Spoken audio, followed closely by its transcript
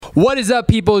What is up,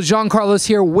 people? Jean Carlos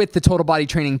here with the Total Body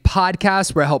Training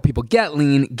Podcast, where I help people get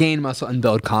lean, gain muscle, and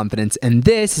build confidence. And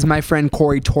this is my friend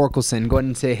Corey Torkelson. Go ahead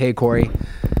and say, hey, Corey.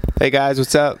 Hey, guys.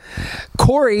 What's up?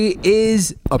 Corey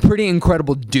is a pretty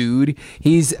incredible dude.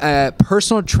 He's a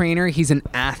personal trainer. He's an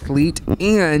athlete,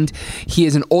 and he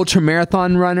is an ultra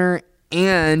marathon runner,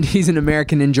 and he's an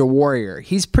American Ninja Warrior.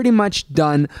 He's pretty much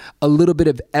done a little bit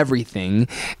of everything.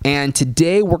 And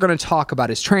today we're going to talk about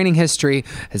his training history,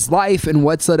 his life, and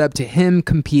what's led up to him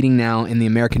competing now in the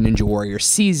American Ninja Warrior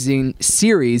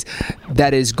series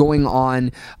that is going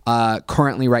on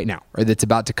currently right now, or that's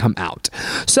about to come out.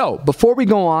 So before we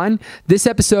go on, this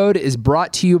episode is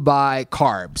brought to you by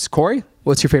Carbs. Corey,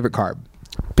 what's your favorite carb?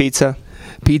 Pizza.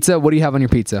 Pizza? What do you have on your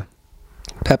pizza?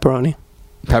 Pepperoni.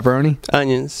 Pepperoni?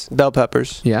 Onions. Bell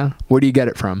peppers. Yeah. Where do you get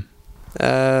it from?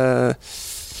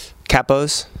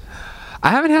 Capos. I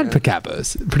haven't had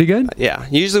Capos. Pretty good? Yeah.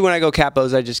 Usually when I go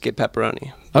Capos, I just get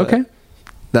pepperoni. Okay.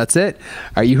 That's it. All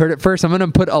right, you heard it first. I'm going to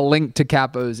put a link to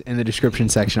Capos in the description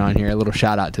section on here. A little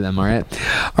shout out to them, all right?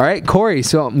 All right, Corey,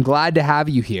 so I'm glad to have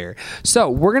you here. So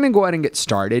we're going to go ahead and get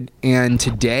started. And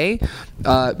today,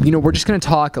 we're just going to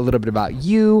talk a little bit about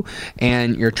you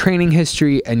and your training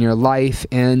history and your life.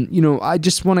 And, I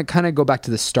just want to kind of go back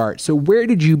to the start. So where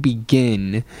did you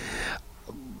begin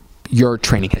your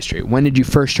training history? When did you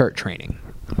first start training?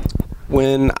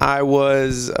 When I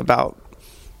was about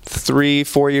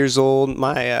 3-4 years old,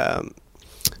 my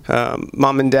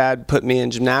mom and dad put me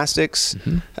in gymnastics,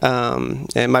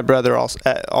 and my brother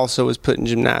also was put in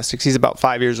gymnastics. He's about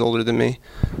 5 years older than me,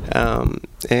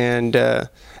 and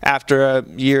after a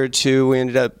year or two, we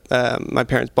ended up. My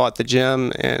parents bought the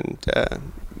gym, and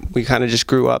we kind of just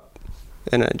grew up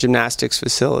in a gymnastics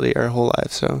facility our whole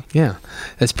life. So yeah,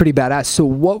 that's pretty badass. So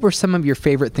what were some of your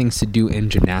favorite things to do in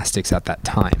gymnastics at that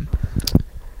time?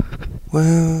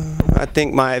 Well, I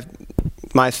think my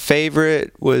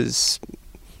favorite was,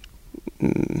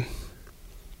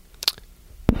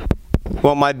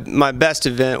 my best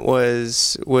event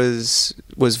was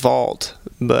vault,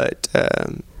 but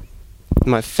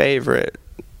my favorite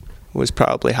was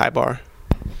probably high bar.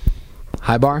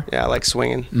 High bar? Yeah, I like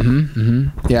swinging.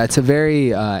 Yeah, it's a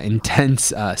very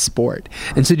intense sport.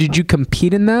 And so did you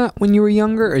compete in that when you were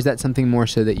younger, or is that something more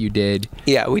so that you did?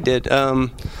 Yeah, we did.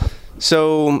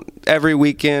 So every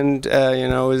weekend,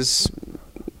 is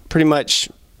pretty much,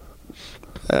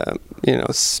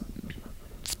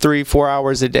 3-4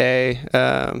 hours a day,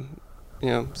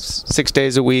 6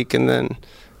 days a week, and then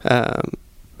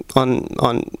on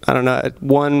I don't know,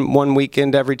 one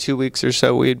weekend every 2 weeks or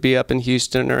so, we'd be up in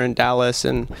Houston or in Dallas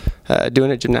and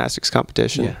doing a gymnastics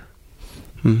competition. Yeah.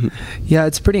 Yeah,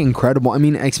 it's pretty incredible. I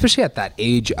mean, especially at that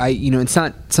age, it's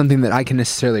not something that I can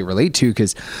necessarily relate to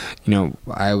because,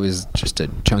 I was just a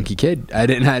chunky kid. I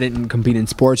didn't compete in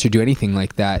sports or do anything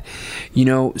like that.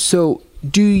 So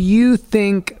do you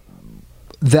think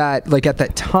that, like, at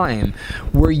that time,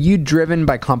 were you driven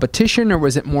by competition, or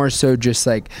was it more so just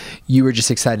like you were just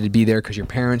excited to be there because your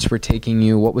parents were taking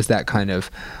you? What was that kind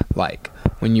of like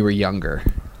when you were younger?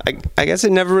 I guess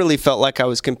it never really felt like I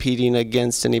was competing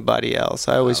against anybody else.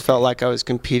 I always felt like I was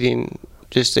competing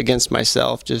just against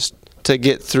myself, just to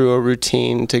get through a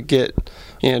routine, to get,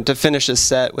 to finish a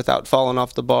set without falling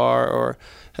off the bar or,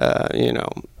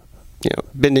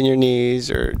 bending your knees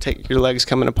or take your legs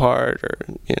coming apart or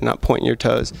not pointing your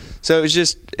toes. So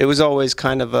it was always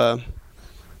kind of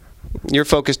you're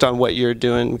focused on what you're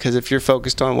doing, because if you're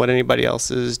focused on what anybody else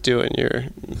is doing, you're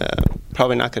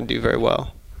probably not going to do very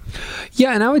well.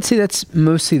 Yeah, and I would say that's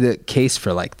mostly the case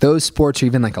for like those sports, or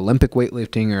even like Olympic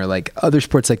weightlifting or like other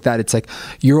sports like that. It's like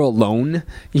you're alone,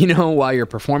 while you're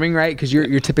performing, right? Because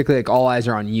you're typically like all eyes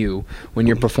are on you when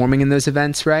you're performing in those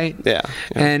events, right? Yeah.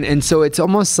 And so it's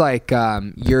almost like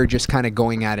you're just kind of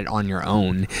going at it on your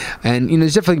own. And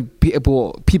there's definitely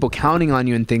people counting on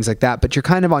you and things like that, but you're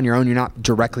kind of on your own. You're not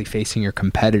directly facing your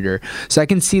competitor. So I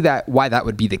can see why that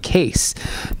would be the case.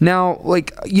 Now,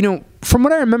 like, from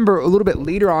what I remember, a little bit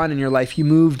later on in your life, you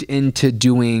moved into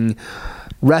doing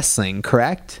wrestling,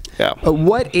 correct? Yeah. At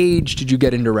what age did you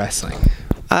get into wrestling?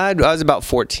 I was about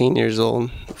 14 years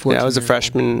old. Yeah, I was a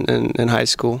freshman in high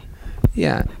school.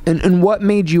 Yeah. And what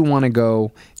made you want to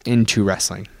go into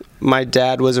wrestling? My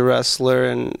dad was a wrestler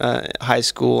in high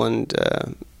school, and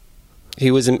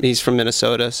he's from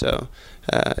Minnesota, so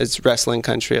it's wrestling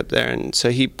country up there. And so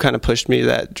he kind of pushed me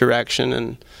that direction,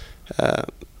 and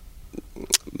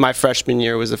my freshman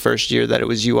year was the first year that it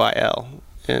was UIL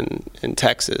in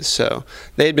Texas. So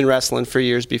they had been wrestling for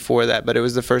years before that, but it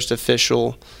was the first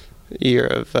official year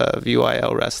of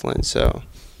UIL wrestling. So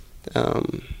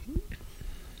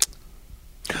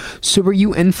So were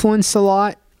you influenced a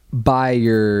lot by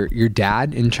your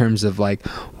dad in terms of like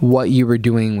what you were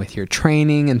doing with your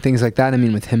training and things like that? I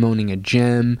mean, with him owning a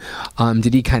gym,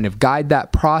 did he kind of guide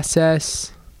that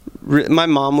process? My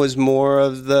mom was more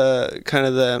of the kind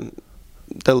of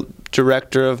the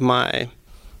director of my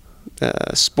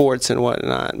sports and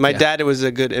whatnot. My dad was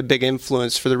a big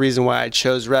influence for the reason why I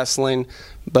chose wrestling,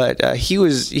 but he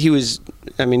was.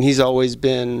 I mean, he's always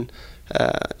been.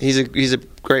 He's a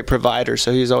great provider,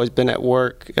 so he's always been at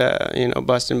work,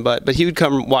 busting butt. But he would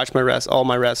come watch all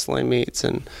my wrestling meets,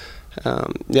 and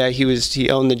he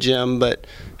owned the gym. But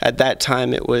at that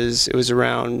time, it was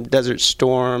around Desert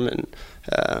Storm, and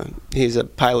he's a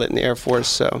pilot in the Air Force.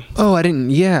 So I didn't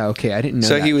know.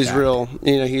 So that he was fact. real.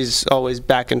 He's always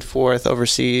back and forth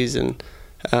overseas, and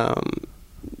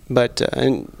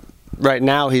and right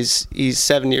now he's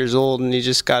 7 years old, and he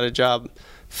just got a job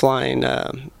flying.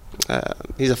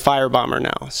 He's a fire bomber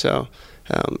now, so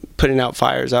putting out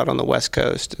fires out on the West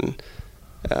Coast, and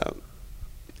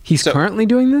he's currently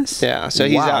doing this. Yeah, so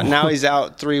he's out now. He's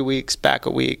out 3 weeks, back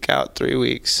a week, out 3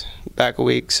 weeks, back a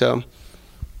week. So,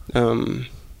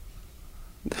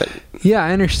 yeah,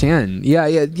 I understand. Yeah,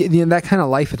 that kind of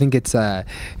life. I think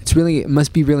it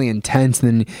must be really intense,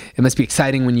 and then it must be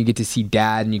exciting when you get to see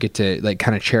dad and you get to like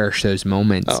kind of cherish those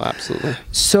moments. Oh, absolutely.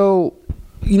 So,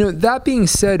 that being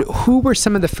said, who were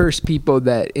some of the first people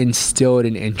that instilled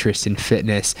an interest in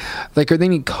fitness? Like, are there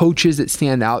any coaches that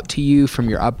stand out to you from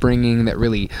your upbringing that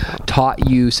really taught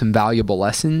you some valuable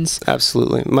lessons?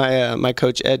 Absolutely. My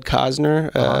coach, Ed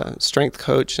Cosner, strength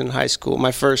coach in high school,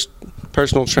 my first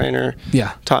personal trainer,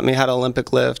 taught me how to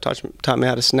Olympic lift, taught me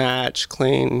how to snatch,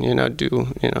 clean,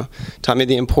 taught me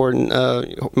the importance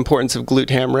of glute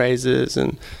ham raises.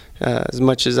 And as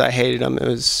much as I hated them, it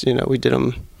was, we did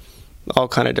them all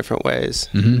kind of different ways.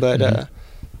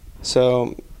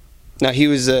 So now he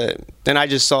was and I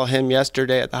just saw him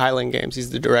yesterday at the Highland Games. He's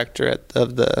the director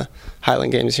of the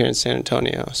Highland Games here in San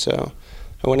Antonio, so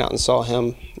I went out and saw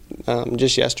him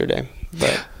just yesterday.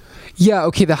 But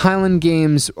the Highland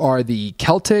Games are the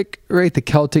Celtic, right? The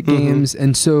Celtic Games.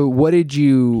 And so what did they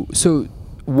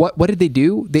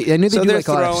do? I know they do like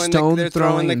a lot of stone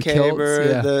throwing the and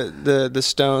caber, kilts. the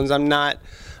stones.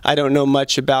 I don't know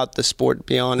much about the sport, to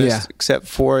be honest, except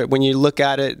for when you look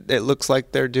at it, it looks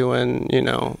like they're doing,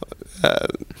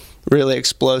 really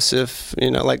explosive,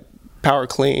 like power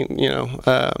clean,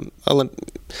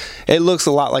 it looks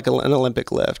a lot like an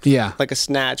Olympic lift. Yeah. Like a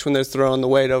snatch when they're throwing the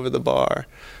weight over the bar.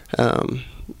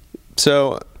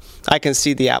 So I can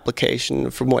see the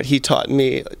application from what he taught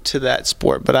me to that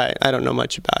sport, but I don't know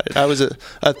much about it. I was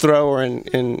a thrower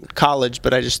in college,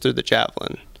 but I just threw the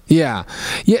javelin. Yeah.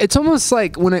 It's almost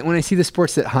like when I see the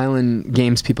sports that Highland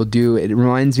Games people do, it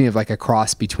reminds me of like a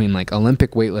cross between like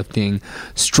Olympic weightlifting,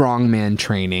 strongman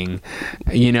training,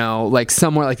 like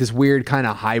somewhere like this weird kind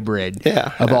of hybrid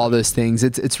of all those things.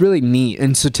 It's really neat.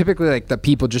 And so typically like the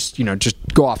people just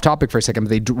go off topic for a second, but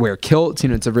they wear kilts.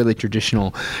 It's a really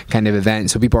traditional kind of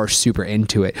event, so people are super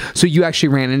into it. So you actually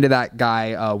ran into that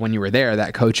guy when you were there,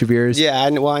 that coach of yours? Yeah, I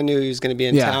knew he was going to be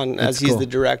in town as he's the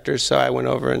director, so I went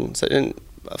over and said, and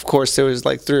of course there was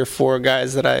like 3 or 4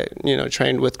 guys that I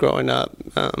trained with growing up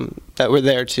that were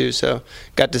there too, so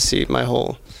got to see my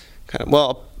whole kind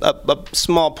of a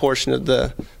small portion of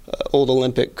the old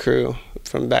Olympic crew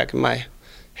from back in my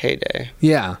heyday.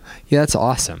 Yeah, that's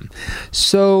awesome.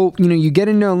 So you get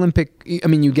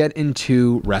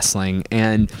into wrestling,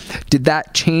 and did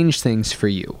that change things for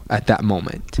you at that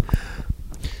moment?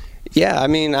 Yeah, I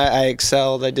mean, I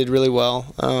excelled. I did really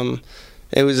well.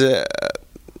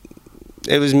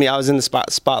 It was me. I was in the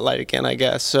spotlight again, I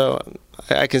guess. So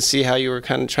I can see how you were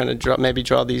kind of trying to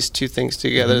draw these two things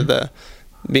together: the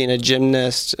being a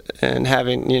gymnast and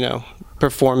having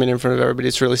performing in front of everybody.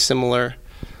 It's really similar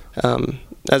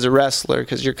as a wrestler,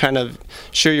 because you're kind of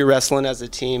you're wrestling as a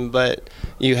team, but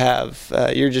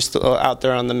you're just out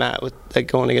there on the mat with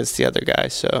going against the other guy.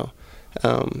 So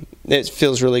it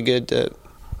feels really good to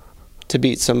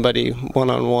beat somebody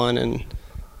one-on-one, and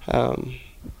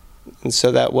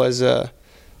so that was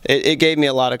it gave me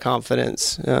a lot of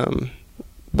confidence.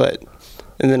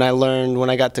 And then I learned when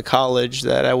I got to college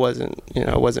that I wasn't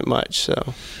much.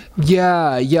 So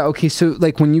yeah. Okay, so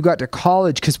like when you got to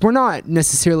college, because we're not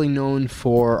necessarily known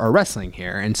for our wrestling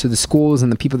here, and so the schools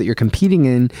and the people that you're competing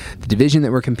in, the division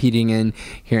that we're competing in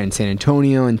here in San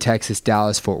Antonio and Texas,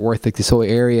 Dallas, Fort Worth, like this whole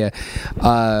area,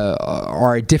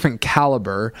 are a different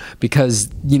caliber because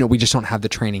we just don't have the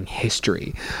training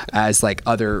history as like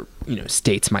other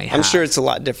states might have. I'm sure it's a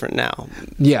lot different now.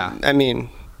 Yeah, I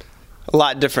mean, a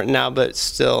lot different now, but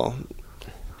still,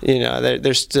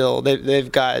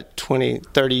 they've got 20,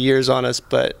 30 years on us.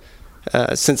 But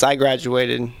since I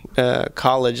graduated,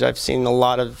 college, I've seen a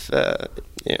lot of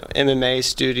MMA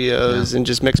studios and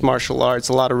just mixed martial arts,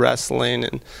 a lot of wrestling,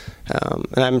 and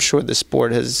I'm sure the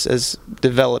sport has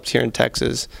developed here in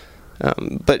Texas.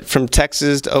 But from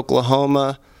Texas to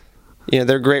Oklahoma,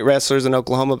 they're great wrestlers in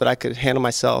Oklahoma, but I could handle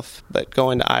myself. But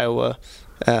going to Iowa,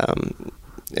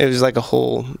 it was like a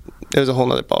whole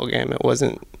nother ball game. It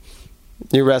wasn't,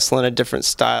 you're wrestling a different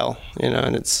style,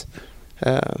 and it's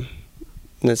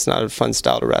not a fun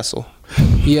style to wrestle.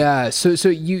 Yeah. So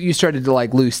you started to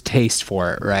like lose taste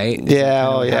for it, right? Yeah.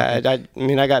 Oh yeah.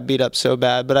 I got beat up so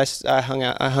bad, but I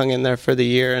hung in there for the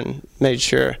year and made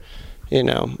sure,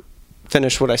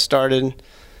 finished what I started,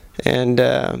 and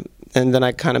then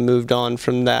I kind of moved on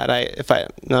from that.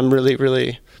 I'm really,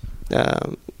 really,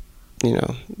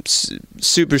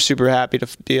 super happy to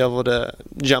be able to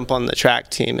jump on the track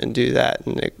team and do that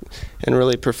and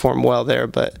really perform well there.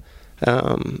 But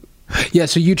yeah,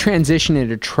 so you transitioned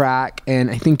into track,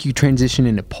 and I think you transitioned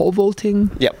into pole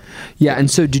vaulting. Yep. Yeah, and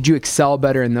so did you excel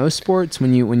better in those sports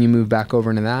when you moved back over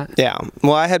into that? Yeah.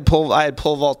 Well, I had pole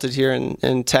vaulted here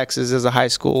in Texas as a high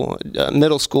school,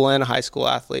 middle school, and a high school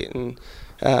athlete, and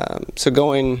so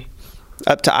going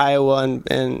up to Iowa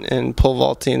and pole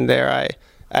vaulting there, I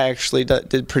actually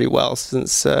did pretty well,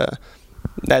 since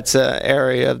that's an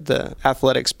area of the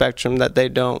athletic spectrum that they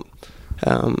don't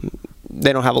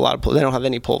have a lot of they don't have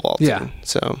any pole vaulting. Yeah.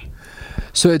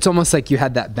 So it's almost like you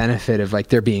had that benefit of like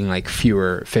there being like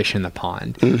fewer fish in the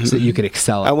pond, so that you could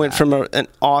excel at I went that. from an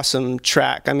awesome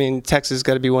track. I mean, Texas has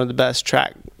got to be one of the best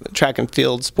track and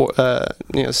field sport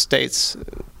states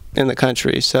in the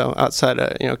country. So outside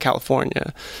of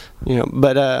California,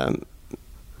 but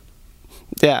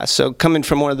yeah. So coming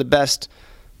from one of the best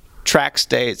track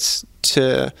states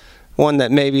to one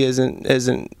that maybe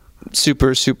isn't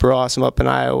super awesome up in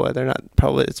Iowa.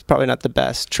 It's probably not the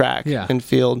best track and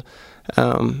field,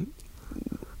 and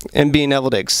being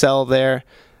able to excel there,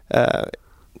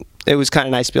 it was kind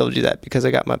of nice to be able to do that because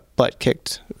I got my butt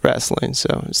kicked wrestling.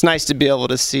 So it's nice to be able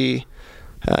to see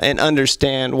and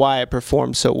understand why I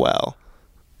performed so well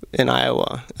in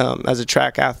Iowa as a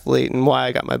track athlete, and why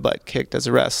I got my butt kicked as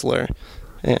a wrestler.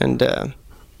 And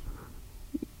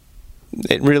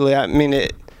it really,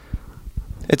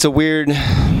 it's a weird,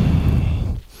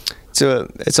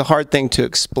 it's a hard thing to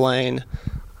explain.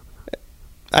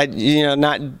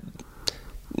 Not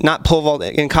pole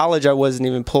vaulting. In college, I wasn't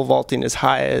even pole vaulting as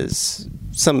high as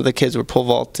some of the kids were pole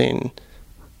vaulting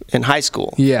in high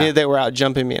school. Yeah. They were out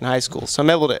jumping me in high school. So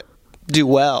I'm able to do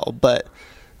well, but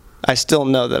I still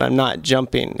know that I'm not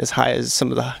jumping as high as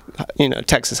some of the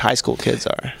Texas high school kids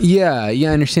are. Yeah, I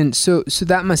understand. So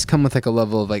that must come with like a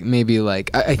level of like maybe like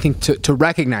I think to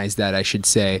recognize that, I should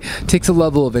say, takes a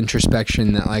level of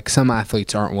introspection that like some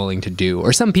athletes aren't willing to do,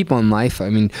 or some people in life.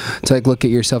 I mean, to like look at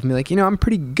yourself and be like, I'm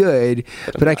pretty good,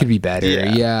 but I could be better.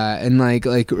 Yeah, and like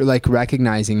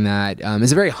recognizing that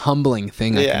is a very humbling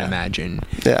thing. I can imagine.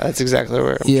 Yeah, that's exactly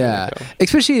where I'm trying to go.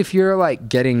 Especially if you're like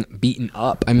getting beaten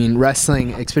up. I mean,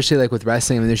 wrestling, especially like with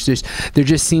wrestling, I mean, there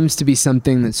just seems to be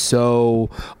something that's so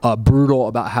brutal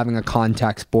about having a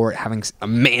contact sport, having a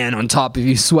man on top of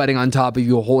you, sweating on top of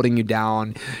you, holding you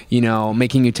down,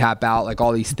 making you tap out, like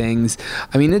all these things.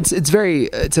 I mean, it's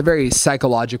a very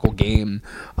psychological game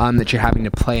that you're having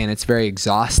to play, and it's very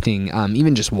exhausting.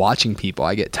 Even just watching people,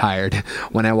 I get tired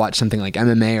when I watch something like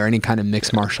MMA or any kind of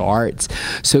mixed martial arts.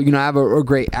 So I have a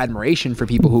great admiration for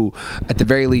people who, at the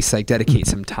very least, like dedicate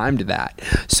some time to that.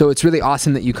 So it's really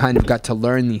awesome that you kind of got to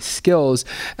learn these skills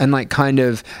and like kind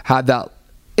of have that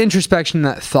introspection,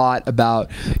 that thought about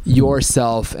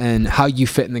yourself and how you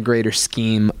fit in the greater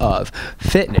scheme of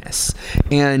fitness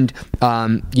and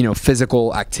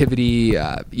physical activity,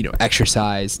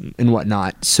 exercise and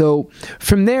whatnot. So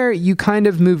from there you kind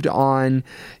of moved on,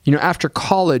 after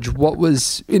college. What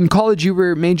was in college? You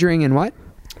were majoring in what?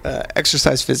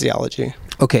 Exercise physiology.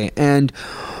 Okay, and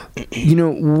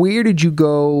where did you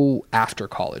go after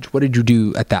college? What did you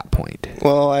do at that point?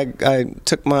 Well, I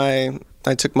took my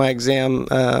exam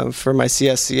for my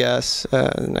CSCS,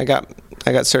 and I got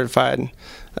certified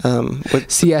with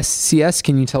CS.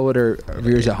 Can you tell what our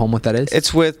viewers at home what that is?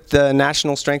 It's with the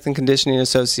National Strength and Conditioning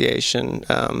Association.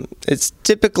 It's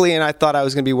typically, and I thought I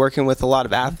was going to be working with a lot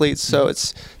of athletes, so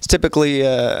it's typically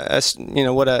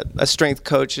what a strength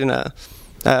coach in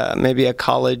maybe a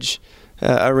college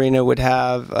arena would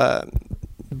have,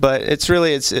 but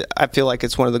I feel like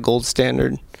it's one of the gold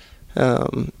standard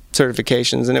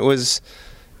certifications, and it was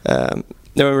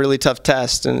they were a really tough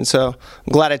test, and so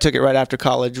I'm glad I took it right after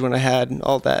college when I had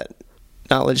all that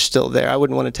knowledge still there. I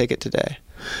wouldn't want to take it today.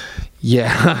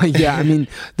 Yeah, yeah. I mean,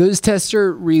 those tests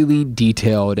are really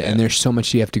detailed, and there's so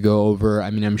much you have to go over. I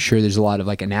mean, I'm sure there's a lot of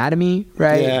like anatomy,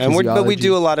 right? Yeah, but we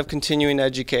do a lot of continuing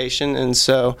education, and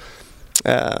so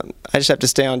I just have to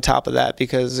stay on top of that,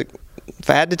 because if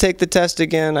I had to take the test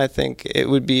again, I think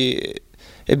it'd be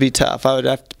tough. I would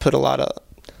have to put a lot of,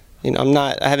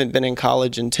 I haven't been in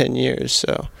college in 10 years,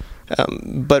 so.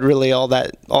 But really, all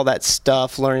that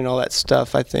stuff, learning all that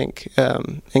stuff, I think,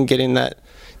 and getting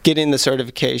the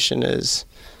certification is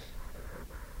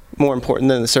more important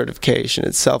than the certification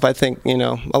itself. I think,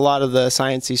 a lot of the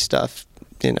sciencey stuff,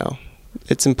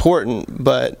 it's important,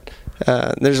 but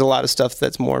there's a lot of stuff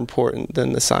that's more important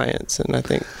than the science, and I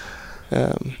think.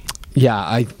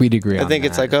 We'd agree. I think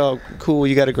it's like, oh, cool,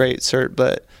 you got a great cert,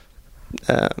 but.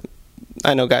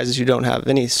 I know guys who don't have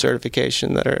any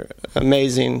certification that are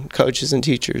amazing coaches and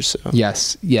teachers. So.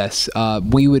 Yes. I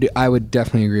would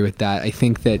definitely agree with that. I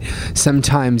think that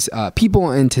sometimes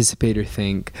people anticipate or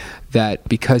think that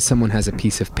because someone has a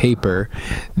piece of paper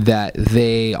that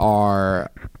they are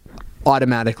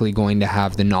automatically going to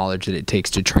have the knowledge that it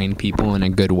takes to train people in a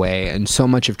good way. And so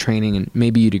much of training, and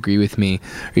maybe you'd agree with me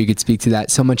or you could speak to that,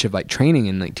 so much of like training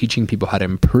and like teaching people how to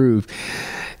improve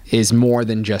is more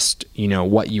than just,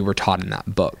 what you were taught in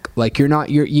that book. Like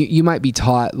you might be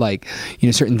taught like,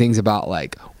 certain things about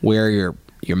like where your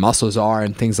muscles are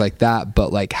and things like that,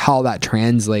 but like how that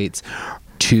translates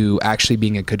to actually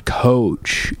being a good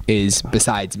coach is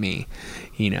besides me.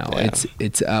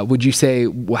 It's would you say,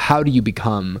 how do you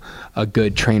become a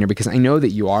good trainer? Because I know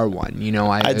that you are one.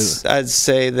 I'd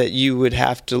say that you would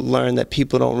have to learn that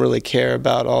people don't really care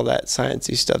about all that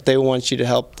sciencey stuff. They want you to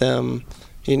help them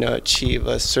achieve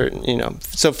a certain,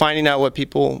 so finding out what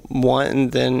people want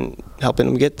and then helping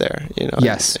them get there,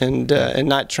 Yes. And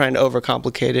not trying to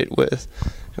overcomplicate it with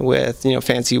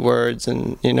fancy words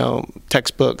and,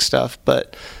 textbook stuff.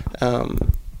 But,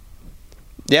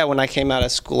 when I came out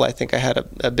of school, I think I had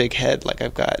a big head. Like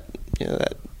I've got,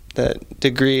 that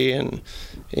degree, and,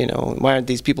 why aren't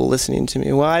these people listening to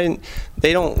me? Well,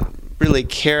 they don't really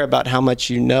care about how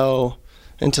much you know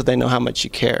until they know how much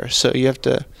you care. So you have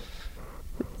to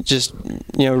just,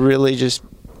 really just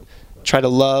try to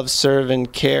love, serve,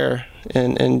 and care,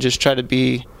 and just try to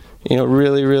be,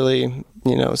 really, really,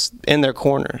 in their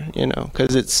corner,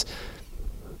 because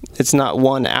it's not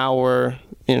 1 hour,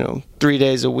 3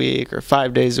 days a week or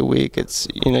 5 days a week. It's,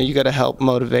 you got to help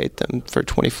motivate them for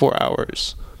 24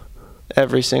 hours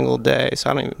every single day.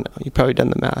 So I don't even know. You've probably done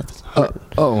the math.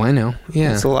 I know.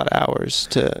 Yeah. It's a lot of hours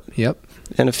Yep.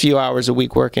 And a few hours a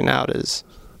week working out is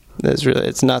really,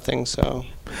 it's nothing. So.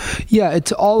 Yeah,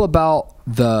 it's all about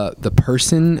the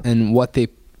person and what they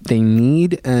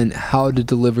need and how to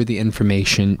deliver the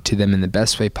information to them in the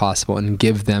best way possible and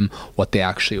give them what they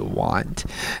actually want.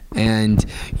 And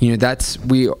I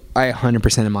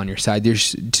 100% am on your side.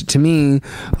 There's to me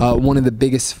one of the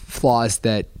biggest flaws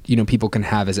that people can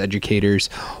have as educators,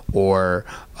 or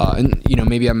and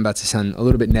maybe I'm about to sound a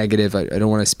little bit negative. I don't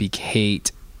want to speak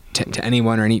hate to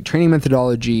anyone or any training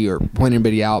methodology or point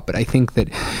anybody out, but I think that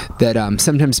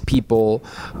sometimes people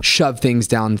shove things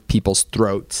down people's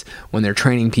throats when they're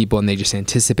training people, and they just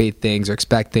anticipate things or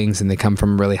expect things, and they come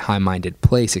from a really high-minded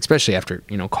place, especially after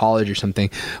college or something,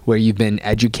 where you've been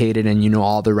educated and you know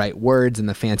all the right words and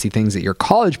the fancy things that your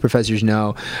college professors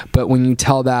know. But when you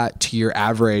tell that to your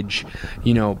average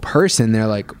person, they're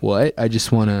like, what? I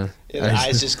just want to... The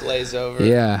eyes just glaze over.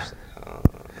 Yeah.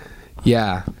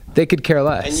 Yeah. They could care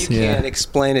less. And you can't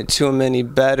explain it to them any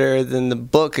better than the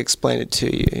book explained it to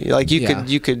you. Like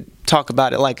you could talk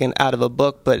about it like out of a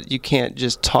book, but you can't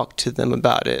just talk to them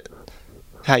about it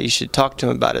how you should talk to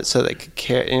them about it so they could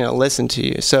care, listen to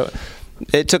you. So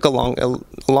it took a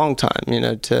long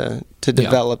time, to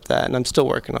develop that, and I'm still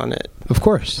working on it. Of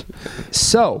course.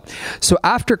 So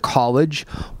after college,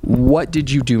 what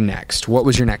did you do next? What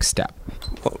was your next step?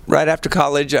 Well, right after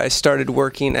college, I started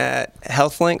working at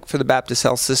HealthLink for the Baptist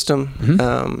Health System.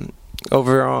 Mm-hmm.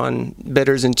 Over on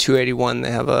Bitters and 281,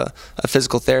 they have a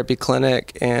physical therapy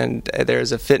clinic, and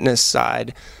there's a fitness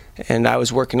side. And I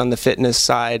was working on the fitness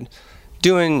side,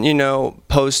 doing,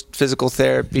 post-physical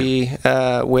therapy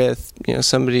with,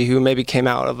 somebody who maybe came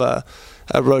out of a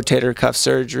rotator cuff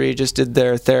surgery, just did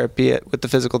their therapy with the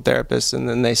physical therapist, and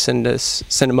then they send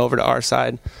them over to our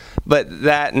side. But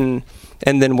that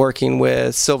and then working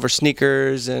with Silver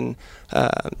Sneakers and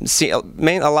a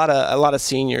lot of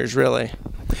seniors, really.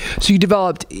 So you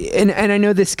developed, and I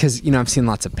know this because I've seen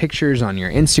lots of pictures on your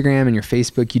Instagram and your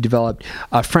Facebook. You developed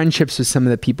friendships with some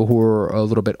of the people who were a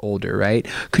little bit older, right?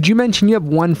 Could you mention, you have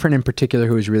one friend in particular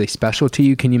who was really special to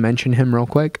you? Can you mention him real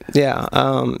quick? Yeah,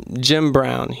 Jim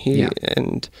Brown.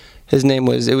 And his name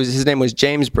was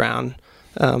James Brown.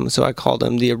 So I called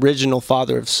him the original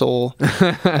father of soul.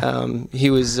 He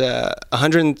was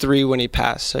 103 when he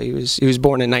passed, so he was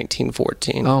born in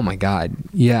 1914. Oh my God,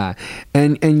 yeah.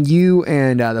 And you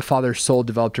and the father of soul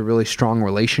developed a really strong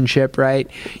relationship, right?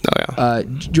 Oh yeah.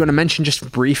 Do you want to mention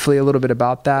just briefly a little bit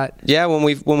about that? Yeah,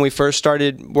 when we first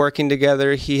started working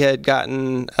together, he had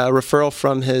gotten a referral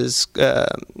from his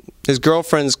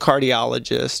girlfriend's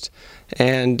cardiologist,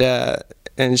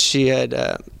 and she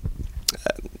had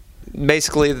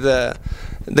basically the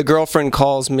girlfriend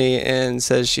calls me and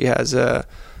says she has her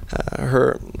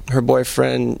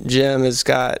boyfriend Jim has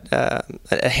got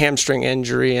a hamstring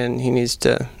injury, and he needs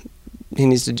to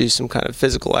do some kind of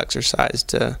physical exercise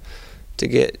to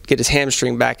get his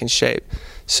hamstring back in shape.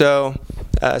 So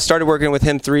started working with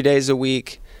him 3 days a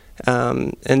week,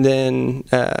 and then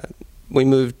we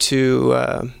moved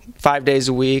to 5 days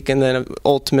a week, and then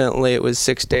ultimately it was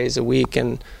 6 days a week,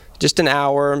 and just an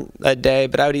hour a day.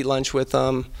 But I would eat lunch with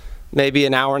him, maybe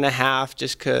an hour and a half,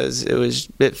 just because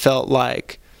it felt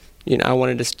like, I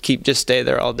wanted to just stay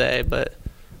there all day. But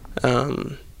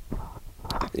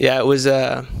yeah, it was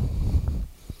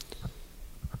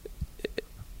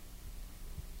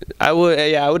I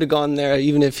would have gone there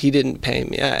even if he didn't pay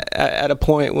me. At a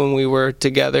point when we were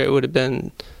together, it would have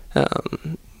been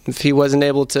if he wasn't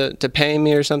able to pay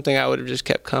me or something, I would have just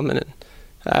kept coming. And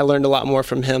I learned a lot more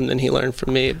from him than he learned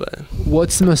from me. But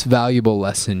what's the most valuable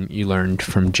lesson you learned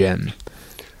from Jim?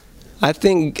 I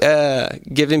think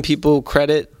giving people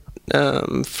credit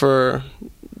for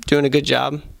doing a good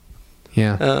job.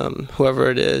 Yeah. Whoever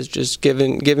it is, just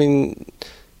giving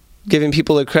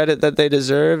people the credit that they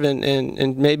deserve,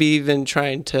 and maybe even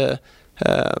trying to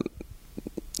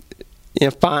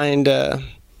find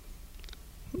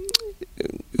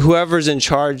whoever's in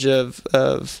charge of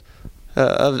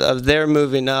their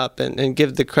moving up, and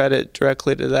give the credit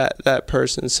directly to that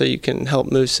person, so you can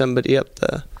help move somebody up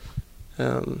the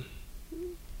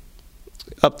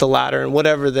ladder, and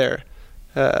whatever their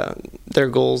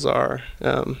goals are.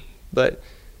 But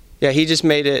yeah, he just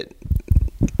made it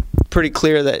pretty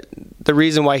clear that the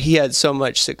reason why he had so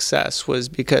much success was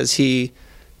because he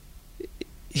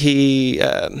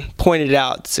pointed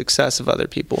out the success of other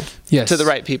people. Yes. To the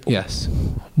right people. Yes.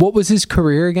 What was his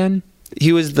career again?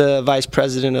 He was the vice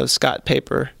president of Scott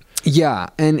Paper. Yeah,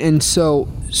 and so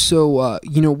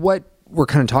what we're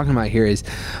kind of talking about here is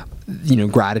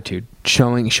gratitude,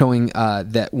 showing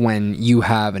that when you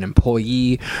have an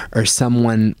employee or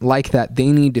someone like that,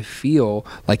 they need to feel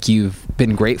like you've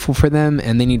been grateful for them,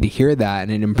 and they need to hear that,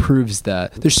 and it improves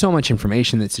there's so much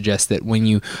information that suggests that when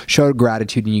you show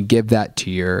gratitude and you give that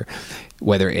to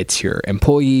whether it's your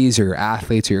employees or your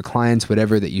athletes or your clients,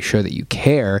 whatever, that you show that you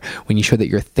care, when you show that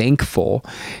you're thankful,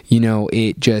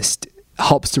 it just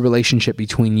helps the relationship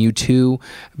between you two,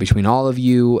 between all of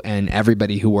you and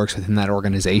everybody who works within that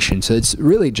organization. So it's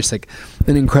really just like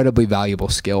an incredibly valuable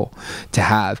skill to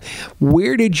have.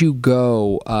 Where did you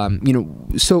go?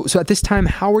 So at this time,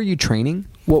 how were you training?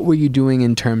 What were you doing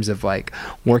in terms of like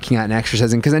working out and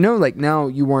exercising? Because I know like now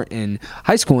you weren't in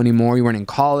high school anymore. You weren't in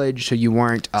college, so you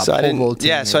weren't so I didn't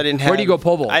have. Where do you go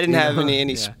pole vault? I didn't have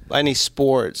any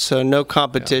sports, so no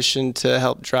competition to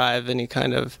help drive any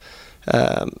kind of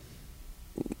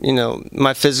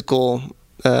my physical,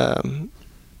 my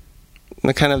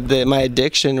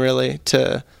addiction really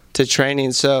to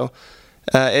training. So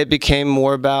it became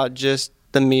more about just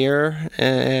the mirror,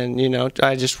 and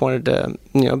I just wanted to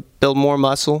build more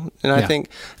muscle. And I think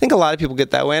a lot of people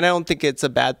get that way, and I don't think it's a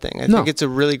bad thing. I think it's a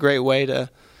really great way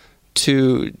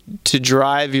to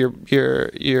drive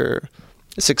your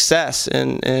success.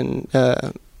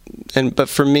 But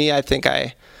for me, I think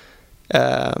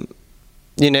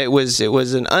it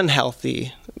was an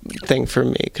unhealthy thing for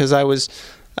me, because I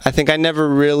think I never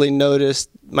really noticed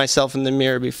myself in the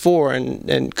mirror before,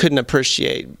 and couldn't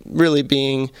appreciate really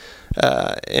being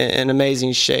in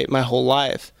amazing shape my whole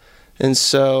life. And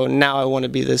so now I want to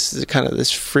be this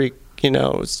freak,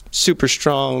 super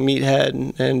strong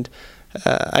meathead, and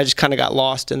I just kind of got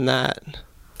lost in that.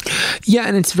 Yeah,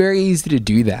 and it's very easy to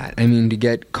do that. I mean, to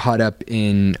get caught up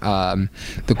in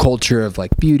the culture of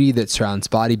like beauty that surrounds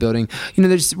bodybuilding.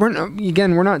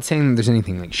 We're not saying that there's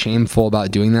anything like shameful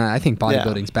about doing that. I think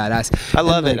bodybuilding's badass. I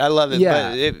love it.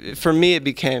 Yeah. But for me,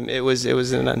 it was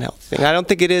an unhealthy thing. I don't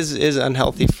think it is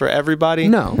unhealthy for everybody.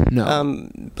 No.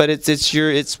 But it's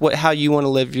how you want to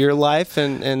live your life,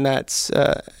 and that's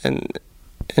and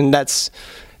that's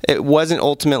it wasn't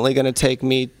ultimately going to take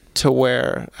me to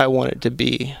where I wanted to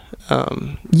be.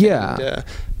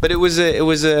 But it was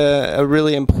a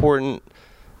really important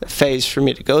phase for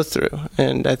me to go through,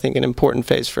 and I think an important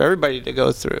phase for everybody to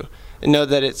go through, and know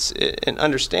that and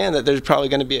understand that there's probably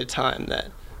going to be a time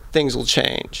that things will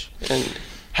change. And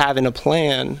having a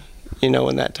plan,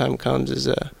 when that time comes, is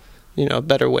a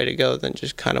better way to go than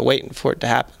just kind of waiting for it to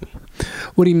happen.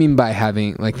 What do you mean by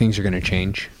having, like, things are going to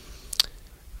change?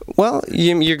 Well,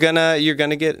 you're gonna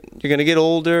get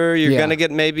older. You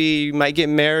might get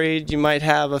married. You might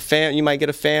have you might get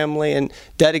a family, and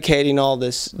dedicating all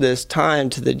this time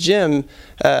to the gym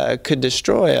could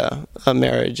destroy a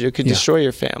marriage. It could destroy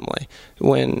your family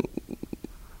when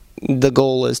the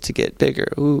goal is to get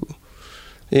bigger. Ooh,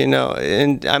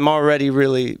 and I'm already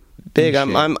really big.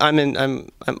 I'm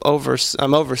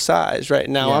oversized right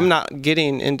now. I'm not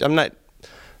getting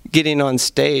on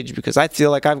stage because I feel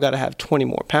like I've got to have 20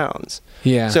 more pounds.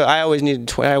 Yeah. So I always needed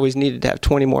to have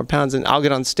 20 more pounds, and I'll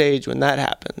get on stage when that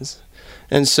happens.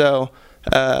 And so.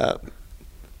 So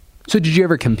did you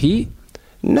ever compete?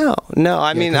 No.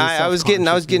 I mean, I was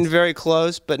getting very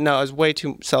close, but no, I was way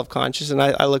too self-conscious, and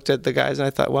I looked at the guys and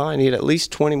I thought, well, I need at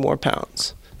least 20 more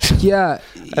pounds. Yeah.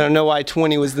 I don't know why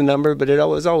 20 was the number, but it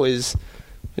was always.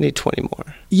 I need 20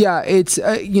 more. Yeah, it's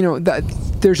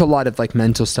there's a lot of like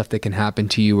mental stuff that can happen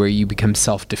to you where you become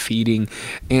self-defeating,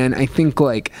 and I think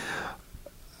like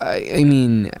I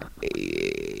mean,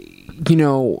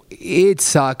 it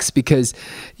sucks because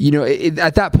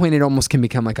at that point it almost can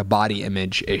become like a body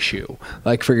image issue,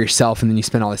 like for yourself, and then you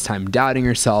spend all this time doubting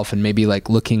yourself and maybe like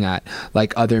looking at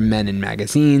like other men in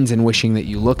magazines and wishing that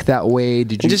you look that way.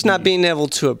 Just not being able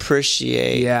to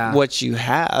appreciate what you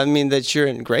have. I mean, that you're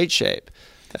in great shape.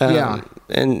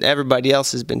 And everybody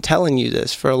else has been telling you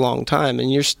this for a long time,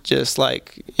 and you're just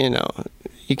like,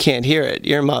 you can't hear it.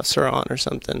 Earmuffs are on or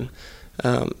something.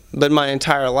 But my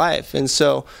entire life. And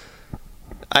so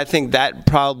I think that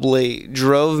probably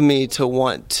drove me to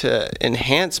want to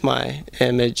enhance my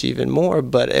image even more,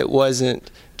 but it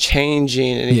wasn't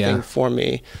changing anything for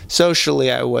me. Socially,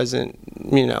 I wasn't,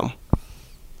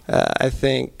 I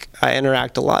think I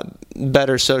interact a lot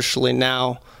better socially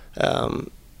now,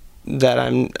 that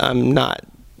I'm not,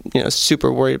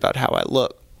 super worried about how I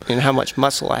look and how much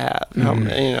muscle I have.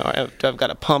 I've got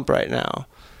a pump right now.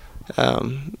 I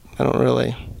don't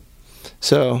really.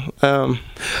 So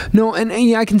no, and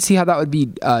I can see how that would be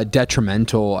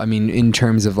detrimental. I mean, in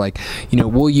terms of like,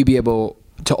 will you be able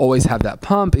to always have that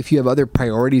pump if you have other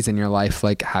priorities in your life,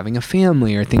 like having a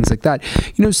family or things like that?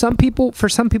 For some people,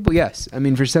 yes. I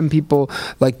mean, for some people,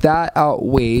 like that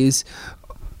outweighs,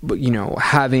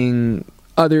 having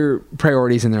other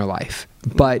priorities in their life.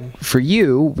 But for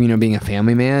you, being a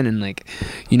family man and like,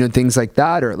 things like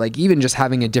that, or like even just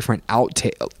having a different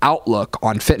outlook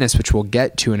on fitness, which we'll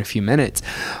get to in a few minutes,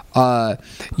 there are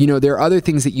other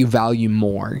things that you value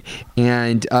more.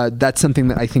 And that's something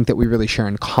that I think that we really share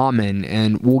in common.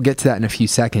 And we'll get to that in a few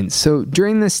seconds. So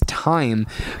during this time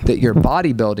that you're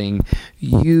bodybuilding,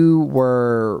 you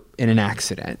were in an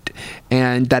accident.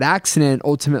 And that accident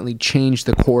ultimately changed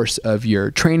the course of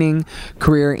your training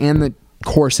career and the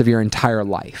course of your entire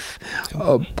life.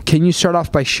 Can you start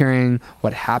off by sharing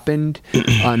what happened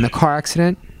in the car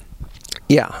accident?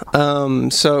 Yeah.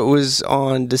 So it was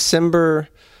on December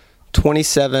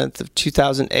 27th of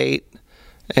 2008,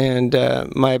 and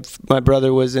my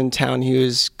brother was in town. He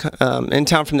was in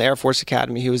town from the Air Force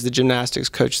Academy. He was the gymnastics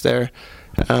coach there,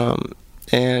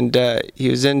 and he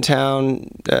was in town.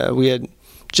 We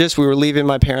were leaving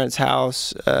my parents'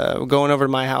 house, going over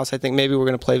to my house. I think maybe we're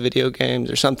going to play video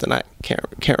games or something. I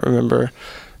can't remember.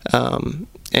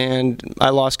 And I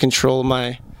lost control of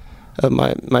my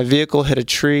vehicle, hit a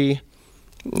tree,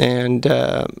 and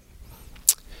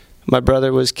my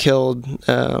brother was killed.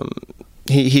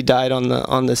 He died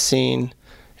on the scene,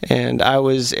 and I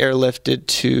was airlifted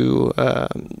to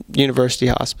University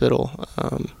Hospital,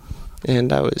 and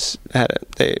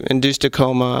they induced a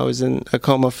coma. I was in a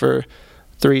coma for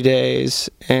 3 days,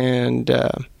 and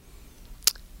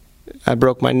I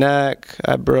broke my neck.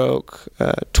 I broke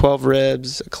 12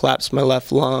 ribs. I collapsed my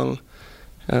left lung.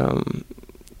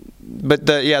 But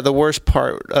the worst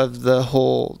part of the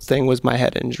whole thing was my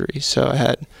head injury. So I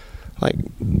had I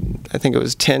think it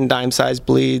was 10 dime-sized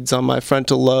bleeds on my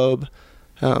frontal lobe,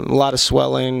 a lot of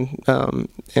swelling,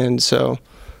 and so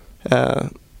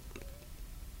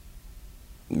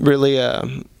really.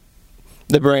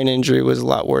 The brain injury was a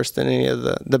lot worse than any of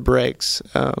the breaks.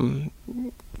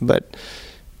 But,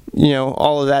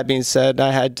 all of that being said,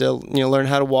 I had to, learn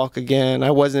how to walk again.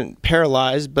 I wasn't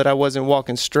paralyzed, but I wasn't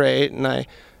walking straight. And I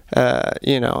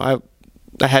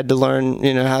had to learn,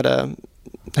 how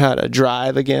to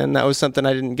drive again. That was something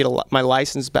I didn't get my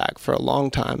license back for a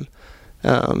long time.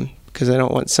 Because I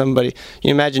don't want somebody,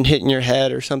 imagine hitting your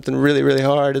head or something really, really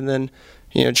hard and then,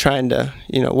 trying to,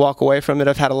 walk away from it.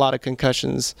 I've had a lot of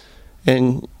concussions.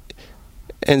 And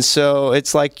And so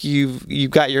it's like you've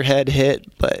got your head hit,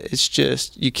 but it's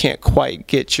just you can't quite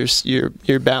get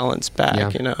your balance back. Yeah.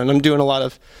 You know. And I'm doing a lot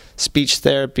of speech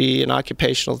therapy and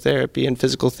occupational therapy and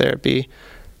physical therapy.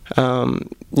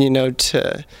 You know,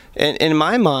 and in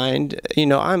my mind, you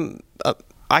know,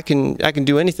 I can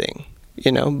do anything.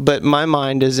 You know, but my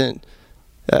mind isn't.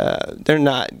 They're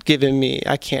not giving me.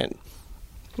 I can't.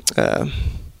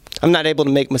 I'm not able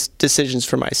to make decisions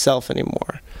for myself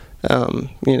anymore.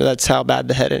 You know, that's how bad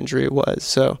the head injury was.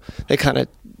 So they kind of,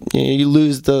 you know, you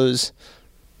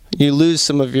lose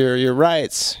some of your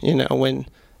rights, you know, when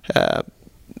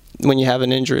you have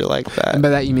an injury like that. And by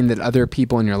that you mean that other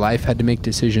people in your life had to make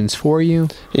decisions for you?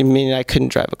 I mean, I couldn't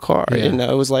drive a car. Yeah. You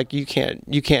know, it was like you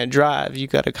can't drive. You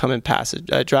got to come and pass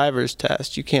a driver's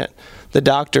test. You can't. The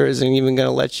doctor isn't even going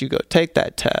to let you go take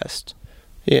that test.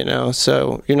 You know,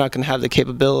 so you're not going to have the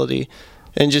capability.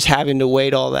 And just having to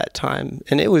wait all that time,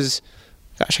 and it was,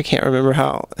 gosh, I can't remember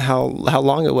how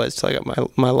long it was till I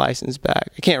got my license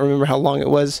back. I can't remember how long it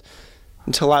was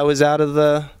until I was out of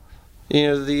the, you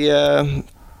know,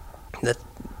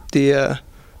 the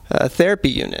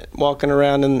therapy unit, walking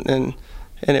around, and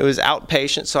it was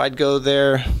outpatient. So I'd go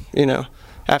there, you know,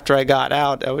 after I got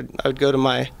out, I would go to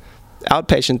my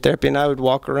outpatient therapy, and I would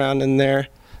walk around in there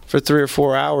for 3 or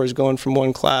 4 hours, going from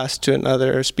one class to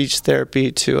another, speech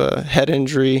therapy to a head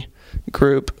injury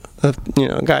group of, you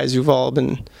know, guys who've all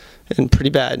been in pretty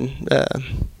bad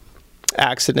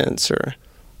accidents, or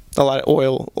a lot of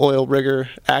oil rigger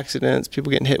accidents, people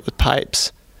getting hit with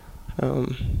pipes.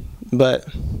 But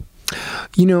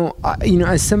you know,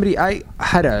 as somebody, I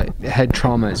had a head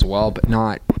trauma as well, but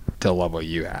not the level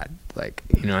you had. Like,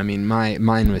 you know, I mean,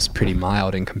 mine was pretty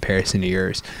mild in comparison to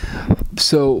yours.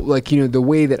 So, like, you know, the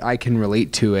way that I can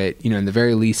relate to it, you know, in the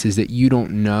very least, is that you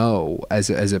don't know as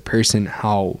a person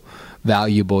how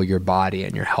valuable your body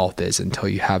and your health is until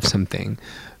you have something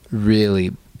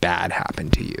really bad happen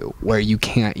to you where you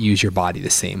can't use your body the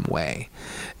same way.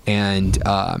 And,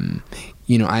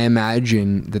 you know, I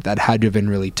imagine that had to have been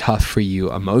really tough for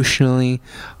you emotionally,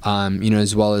 you know,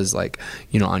 as well as, like,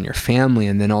 you know, on your family.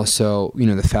 And then also, you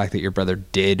know, the fact that your brother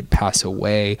did pass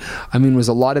away. I mean, was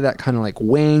a lot of that kind of like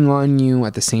weighing on you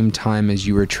at the same time as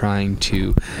you were trying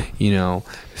to, you know,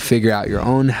 figure out your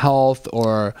own health?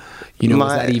 Or, you know,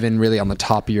 was that even really on the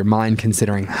top of your mind,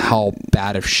 considering how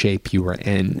bad of shape you were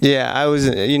in? Yeah, I was,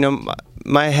 you know,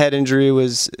 my head injury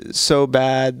was so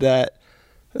bad that,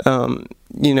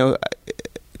 you know,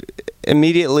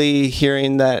 immediately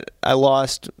hearing that I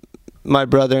lost my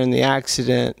brother in the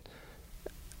accident,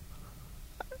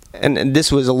 and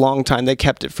this was a long time, they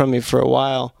kept it from me for a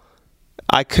while,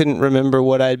 I couldn't remember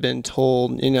what I'd been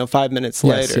told, you know, 5 minutes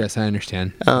later. Yes, I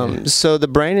understand. So the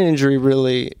brain injury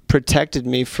really protected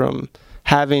me from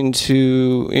having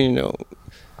to, you know,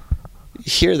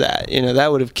 hear that. You know,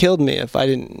 that would have killed me if I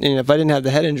didn't, you know, if I didn't have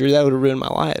the head injury, that would have ruined my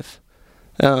life.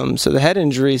 So the head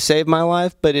injury saved my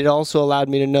life, but it also allowed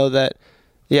me to know that,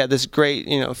 yeah, this great,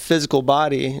 you know, physical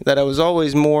body, that I was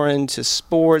always more into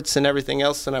sports and everything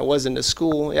else than I was into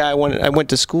school. Yeah, I went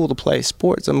to school to play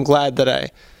sports. I'm glad that I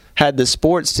had the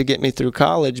sports to get me through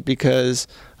college, because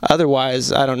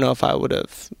otherwise I don't know if I would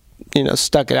have, you know,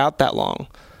 stuck it out that long.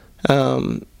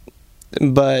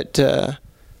 But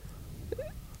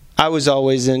I was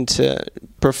always into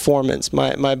performance,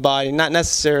 my body, not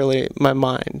necessarily my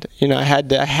mind. You know, I had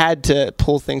to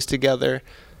pull things together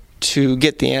to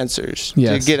get the answers,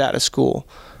 yes, to get out of school.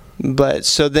 But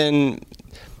so then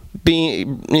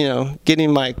being, you know,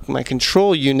 getting my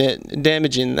control unit,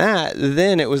 damaging that,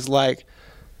 then it was like,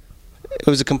 it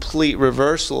was a complete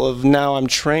reversal of, now I'm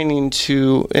training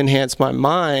to enhance my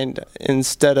mind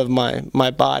instead of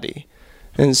my body.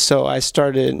 And so I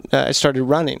started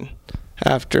running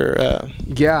after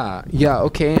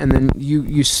okay. And then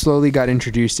you slowly got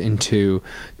introduced to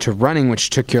running,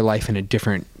 which took your life in a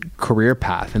different career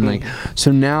path. And like,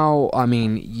 so now, I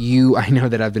mean, I know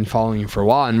that I've been following you for a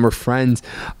while and we're friends.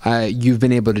 You've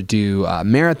been able to do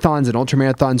marathons and ultra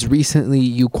marathons. Recently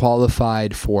you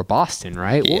qualified for Boston,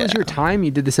 right? What was your time? You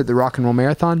did this at the Rock and Roll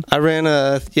Marathon? I ran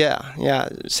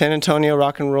San Antonio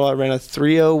Rock and Roll. I ran a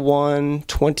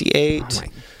 3:01:28. Oh my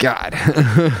God.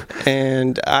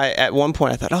 And at one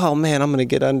point I thought, oh man, I'm going to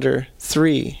get under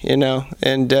 3, you know?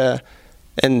 And I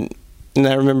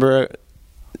remember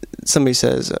somebody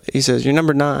says, you're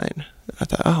number 9. I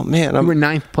thought, oh man, you were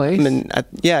 9th place?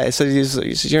 So he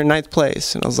says, you're in 9th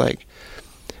place. And I was like,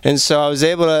 and so I was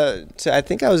able to I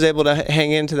think I was able to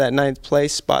hang into that 9th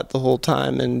place spot the whole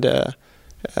time. And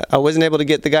I wasn't able to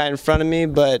get the guy in front of me,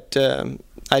 but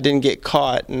I didn't get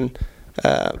caught. And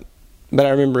but I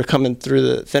remember coming through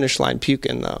the finish line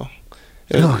puking, though.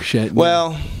 Oh, shit.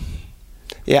 Well,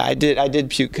 Yeah, I did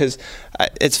puke because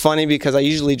it's funny because I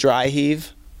usually dry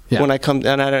heave. Yeah. When I come,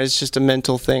 and it's just a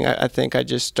mental thing. I think I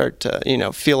just start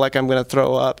to, feel like I'm going to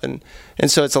throw up, and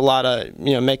so it's a lot of,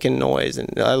 making noise,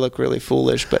 and I look really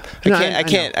foolish. But I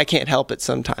can't help it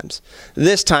sometimes.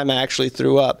 This time I actually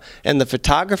threw up, and the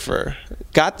photographer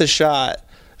got the shot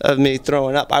of me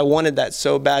throwing up. I wanted that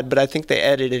so bad, but I think they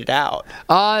edited it out.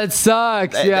 Oh, it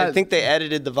sucks. I think they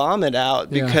edited the vomit out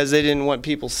because they didn't want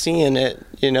people seeing it,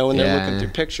 when they're looking through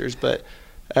pictures. But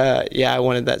I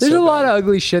wanted that. There's so a lot bad. of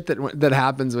ugly shit that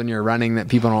happens when you're running that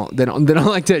people don't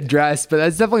like to address, but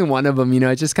that's definitely one of them.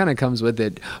 It just kind of comes with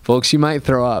it, folks. You might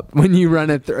throw up when you run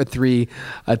a 3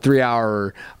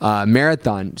 hour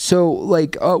marathon. So,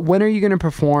 like, when are you going to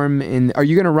perform Are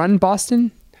you going to run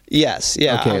Boston? Yes.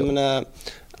 Yeah. Okay.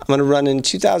 I'm gonna run in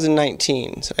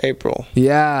 2019, so April.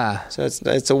 Yeah. So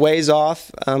it's a ways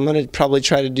off. I'm gonna probably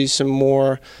try to do some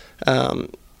more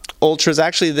ultras.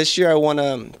 Actually, this year I want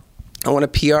a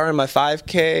PR in my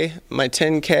 5K, my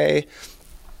 10K.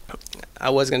 I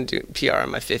was gonna do PR in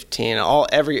my 15.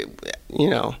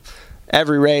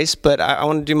 Every race, but I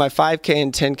want to do my 5K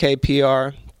and 10K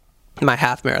PR, my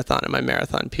half marathon and my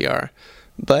marathon PR.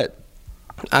 But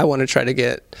I want to try to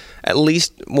get at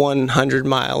least 100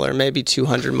 mile or maybe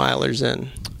 200 milers in.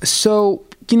 So,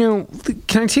 can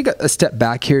I take a step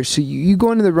back here? So you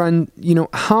go into the run,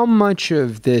 how much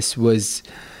of this was,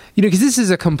 because this is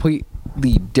a completely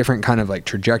different kind of like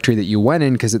trajectory that you went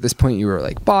in, because at this point you were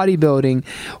like bodybuilding.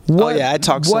 I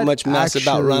talked so much mess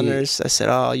about runners. I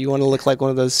said, you want to look like one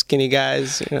of those skinny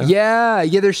guys? Yeah,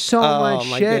 there's so much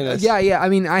shit. Goodness. Yeah. I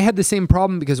mean, I had the same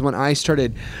problem because when I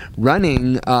started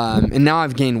running, and now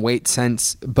I've gained weight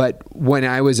since, but when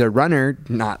I was a runner,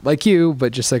 not like you,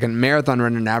 but just like a marathon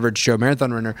runner, an average Joe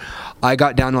marathon runner, I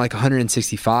got down to like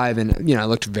 165, and I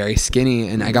looked very skinny,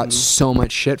 and I got so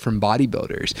much shit from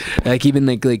bodybuilders, like even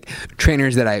like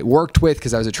trainers that I worked with,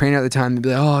 because I was a trainer at the time. They'd be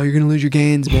like, "Oh, you're gonna lose your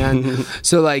gains, man."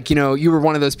 So like, you were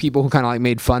one of those people who kind of like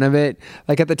made fun of it,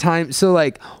 like at the time. So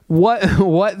like,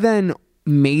 what then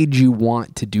made you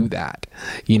want to do that?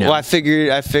 Well, I figured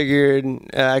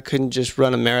I couldn't just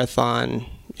run a marathon,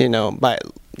 by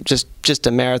just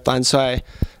a marathon. So I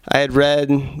had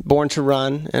read Born to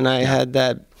Run, and I had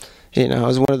that. I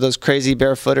was one of those crazy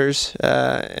barefooters,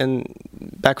 and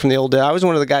back from the old day, I was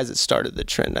one of the guys that started the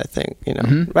trend, I think,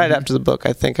 right after the book.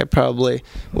 I think I probably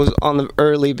was on the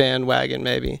early bandwagon,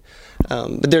 maybe.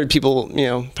 But there were people,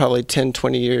 probably 10,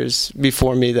 20 years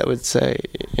before me that would say,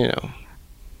 you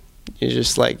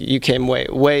just like, you came way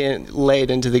late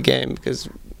into the game, because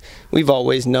we've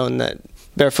always known that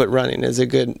barefoot running is a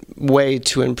good way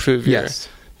to improve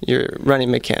your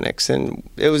running mechanics. And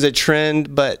it was a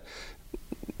trend, but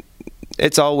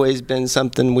it's always been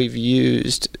something we've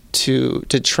used to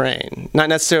train, not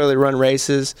necessarily run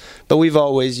races, but we've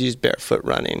always used barefoot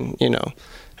running,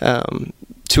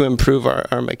 to improve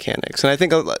our mechanics. And I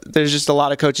think there's just a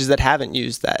lot of coaches that haven't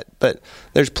used that, but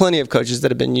there's plenty of coaches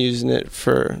that have been using it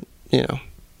for,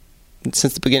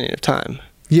 since the beginning of time.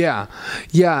 Yeah.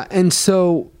 And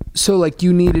so like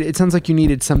it sounds like you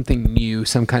needed something new,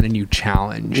 some kind of new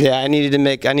challenge. Yeah, I needed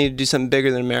to do something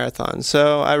bigger than a marathon.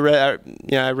 So I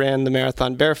ran the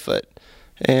marathon barefoot,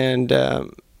 and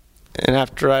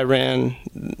after I ran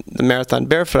the marathon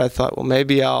barefoot, I thought, well,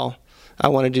 maybe I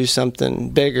want to do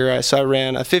something bigger. So I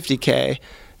ran a 50K,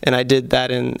 and I did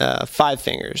that in 5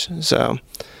 fingers. So,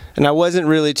 and I wasn't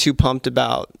really too pumped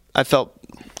about. I felt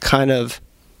kind of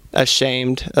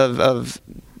ashamed of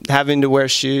having to wear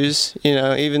shoes,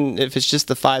 even if it's just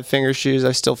the 5-finger shoes.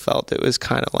 I still felt it was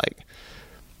kind of like,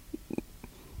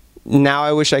 now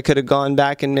I wish I could have gone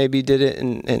back and maybe did it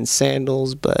in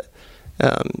sandals, but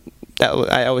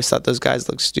I always thought those guys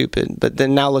looked stupid. But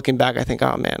then now looking back, I think,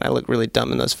 oh man, I look really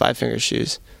dumb in those 5-finger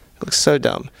shoes. It looks so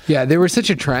dumb. Yeah, they were such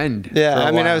a trend. Yeah,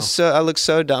 I mean, I looked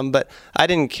so dumb, but I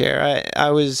didn't care. I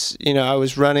was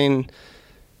running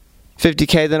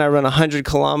 50K, then I run 100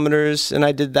 kilometers, and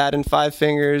I did that in 5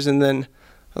 fingers. And then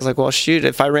I was like, well, shoot,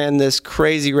 if I ran this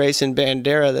crazy race in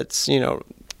Bandera that's,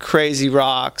 crazy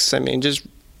rocks, I mean, just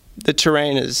the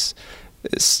terrain is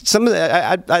some of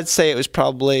the, I'd say it's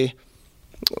probably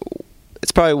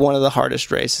one of the hardest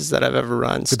races that I've ever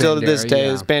run. Still to this day,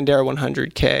 is Bandera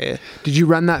 100K. Did you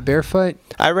run that barefoot?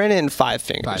 I ran it in 5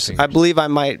 fingers. I believe I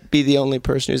might be the only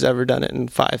person who's ever done it in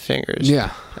 5 fingers.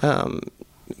 Yeah.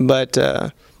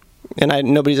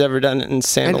 And nobody's ever done it in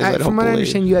sandals. I don't from what believe. I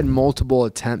understand, you had multiple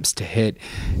attempts to hit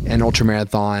an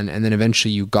ultramarathon, and then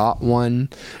eventually you got one.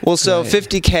 Well, so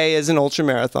 50K is an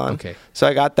ultramarathon. Okay. So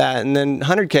I got that, and then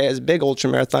 100K is a big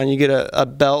ultramarathon. You get a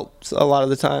belt a lot of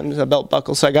the times, a belt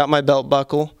buckle. So I got my belt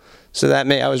buckle. So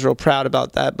I was real proud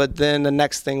about that. But then the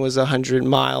next thing was 100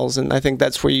 miles, and I think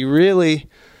that's where you really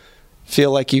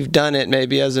feel like you've done it,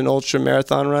 maybe as an ultra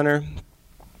marathon runner.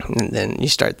 And then you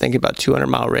start thinking about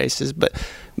 200-mile races. But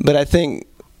I think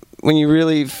when you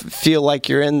really feel like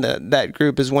you're in that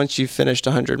group is once you've finished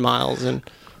 100 miles.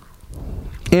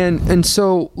 And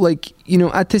so, like, you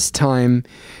know, at this time,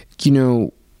 you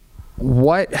know,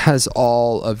 what has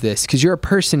all of this, because you're a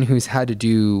person who's had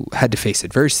to face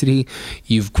adversity,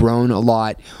 you've grown a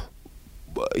lot,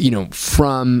 you know,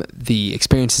 from the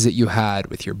experiences that you had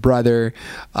with your brother,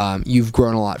 you've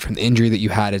grown a lot from the injury that you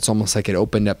had. It's almost like it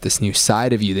opened up this new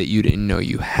side of you that you didn't know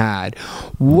you had.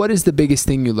 What is the biggest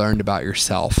thing you learned about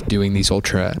yourself doing these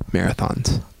ultra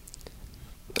marathons?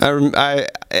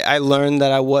 I learned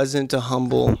that I wasn't a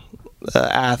humble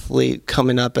athlete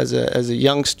coming up as a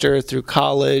youngster through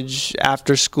college.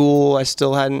 After school, I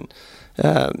still hadn't.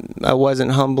 I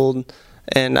wasn't humbled,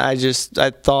 and I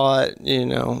thought, you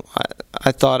know,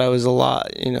 I thought I was a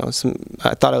lot. You know,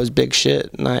 I thought I was big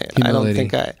shit, and I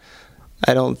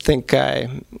don't think I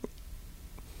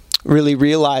really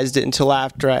realized it until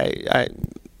after I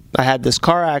had this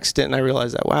car accident, and I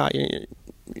realized that, wow,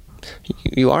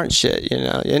 you aren't shit. You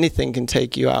know, anything can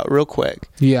take you out real quick.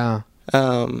 Yeah.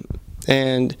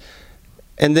 And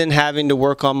then having to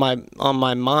work on my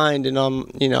mind and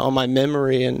on my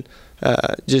memory, and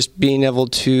just being able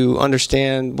to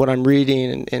understand what I'm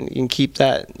reading and keep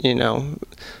that, you know,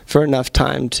 for enough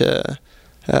time to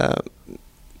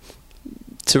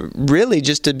really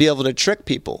just to be able to trick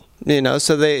people, you know,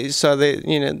 so they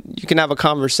you know, you can have a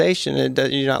conversation and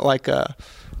you're not like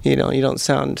you know, you don't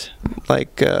sound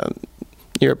like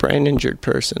you're a brain injured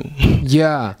person.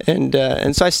 Yeah.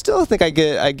 And so I still think I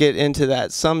get into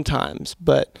that sometimes,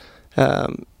 but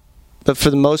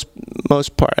for the most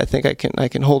part, I think I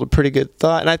can hold a pretty good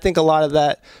thought, and I think a lot of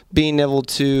that being able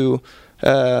to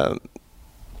hold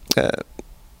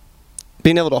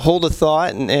a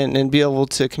thought and be able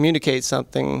to communicate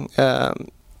something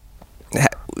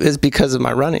is because of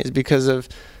my running. Is because of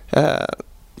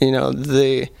you know,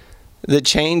 the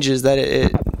changes that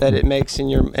it makes in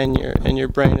your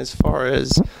brain, as far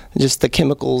as just the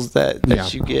chemicals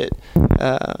that you get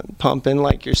pumping,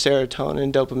 like your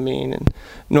serotonin, dopamine, and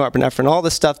norepinephrine, all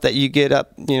the stuff that you get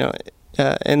up, you know,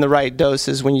 in the right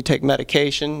doses when you take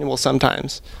medication. Well,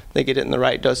 sometimes they get it in the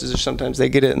right doses, or sometimes they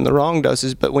get it in the wrong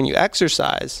doses. But when you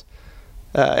exercise,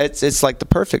 it's like the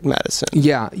perfect medicine.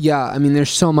 Yeah. I mean,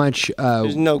 there's so much.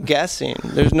 There's no guessing.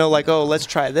 There's no like, oh, let's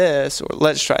try this or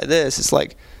let's try this. It's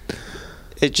like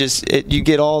you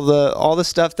get all the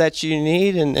stuff that you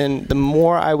need, and the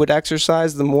more I would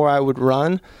exercise, the more I would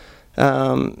run.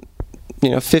 You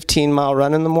know, 15-mile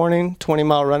run in the morning,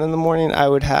 20-mile run in the morning, I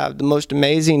would have the most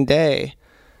amazing day.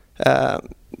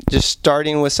 Just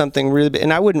starting with something really big,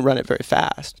 and I wouldn't run it very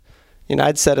fast. You know,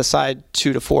 I'd set aside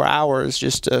 2 to 4 hours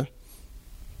just to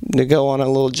go on a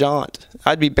little jaunt.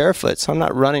 I'd be barefoot, so I'm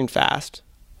not running fast.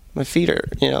 My feet are,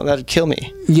 you know, that'd kill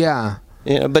me. Yeah.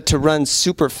 You know, but to run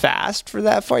super fast for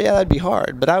that far, yeah, that'd be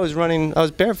hard. But I was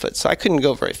barefoot, so I couldn't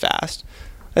go very fast.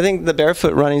 I think the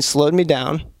barefoot running slowed me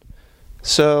down.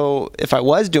 So if I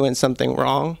was doing something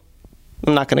wrong,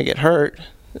 I'm not going to get hurt.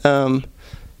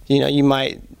 You know, you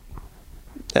might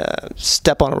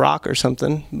step on a rock or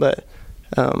something, but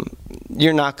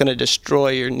you're not going to destroy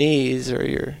your knees or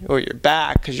your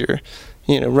back because you're,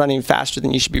 you know, running faster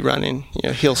than you should be running, you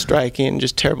know, heel striking,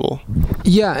 just terrible.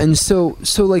 Yeah. And so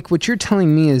like what you're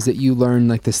telling me is that you learn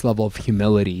like this level of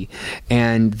humility,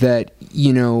 and that,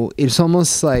 you know, it's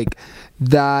almost like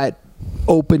that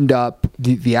opened up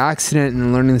the accident,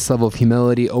 and learning this level of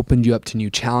humility opened you up to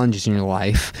new challenges in your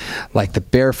life, like the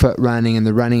barefoot running and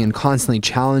the running, and constantly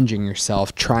challenging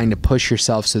yourself, trying to push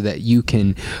yourself so that you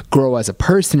can grow as a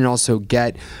person, and also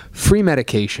get free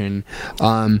medication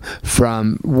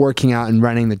from working out and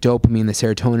running, the dopamine, the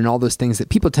serotonin, all those things that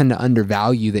people tend to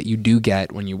undervalue that you do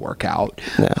get when you work out.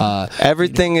 Yeah.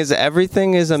 Everything is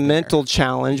a mental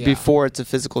challenge before it's a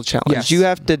physical challenge. Yes. You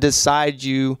have to decide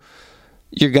you're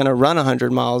going to run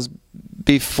 100 miles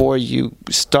before you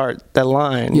start the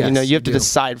line. Yes, you know, you have to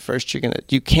decide first you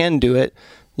can do it.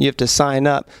 You have to sign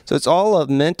up. So it's all a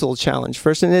mental challenge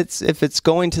first. And if it's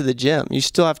going to the gym, you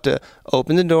still have to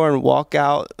open the door and walk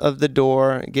out of the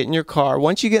door, get in your car.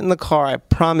 Once you get in the car, I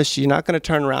promise you're not going to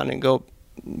turn around and go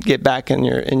get back in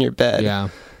your bed. Yeah.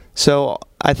 So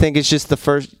I think it's just the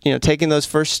first, you know, taking those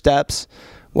first steps,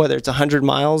 whether it's 100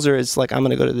 miles or it's like, I'm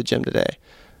going to go to the gym today.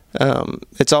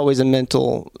 It's always a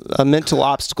mental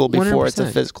obstacle before 100%. It's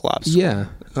a physical obstacle. Yeah.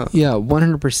 Yeah,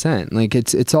 100%. Like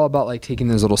it's all about like taking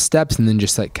those little steps and then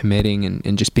just like committing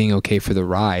and just being okay for the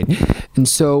ride. And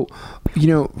so,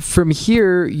 from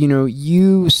here,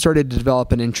 you started to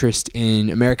develop an interest in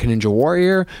American Ninja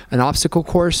Warrior and obstacle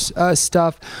course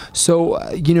stuff. So,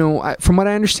 from what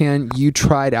I understand, you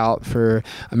tried out for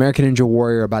American Ninja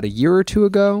Warrior about a year or two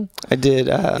ago. I did.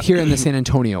 Here in the San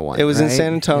Antonio one. It was right? in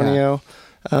San Antonio,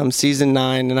 season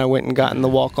 9, and I went and got in the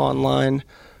walk-on line.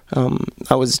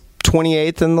 I was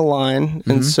 28th in the line,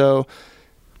 and so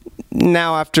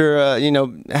now after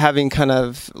having kind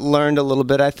of learned a little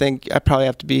bit, I think I probably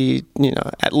have to be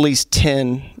at least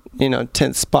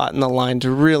 10th spot in the line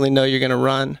to really know you're going to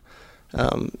run.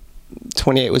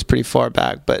 28 was pretty far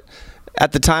back, but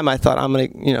at the time I thought I'm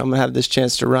gonna have this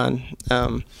chance to run.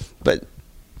 But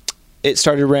it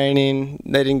started raining.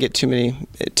 They didn't get too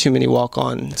many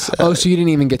walk-ons. So you didn't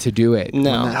even get to do it?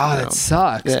 No. That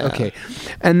sucks. Yeah. Okay.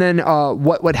 And then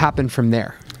what happened from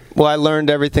there? Well, I learned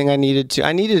everything I needed to.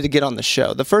 I needed to get on the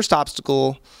show. The first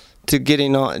obstacle to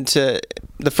getting on to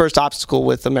the first obstacle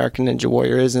with American Ninja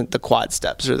Warrior isn't the quad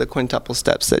steps or the quintuple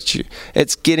steps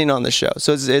it's getting on the show.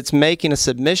 So it's making a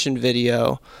submission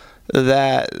video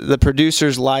that the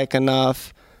producers like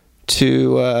enough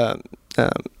to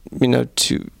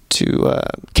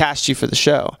cast you for the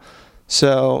show.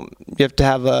 So you have to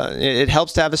have it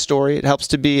helps to have a story. It helps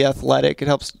to be athletic.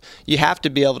 You have to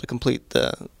be able to complete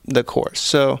the course.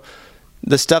 So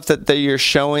the stuff that you're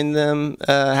showing them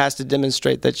has to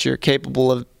demonstrate that you're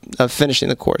capable of finishing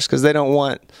the course, because they don't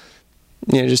want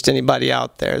just anybody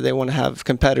out there. They want to have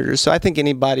competitors. So I think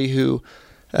anybody who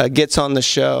gets on the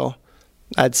show,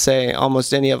 I'd say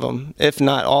almost any of them, if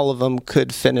not all of them,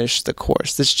 could finish the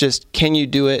course. It's just, can you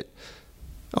do it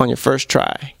on your first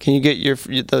try? Can you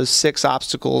get those 6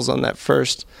 obstacles on that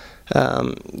first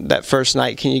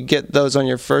night? Can you get those on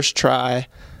your first try?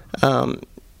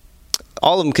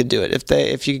 All of them could do it.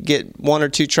 If you get 1 or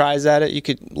 2 tries at it, you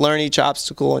could learn each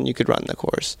obstacle and you could run the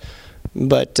course.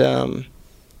 But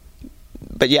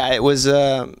yeah, it was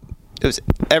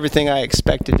everything I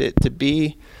expected it to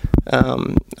be.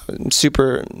 I'm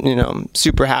super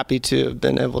happy to have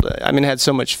been able to. I had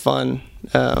so much fun.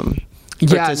 And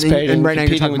right now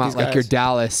you're talking about like your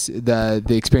Dallas, the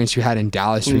experience you had in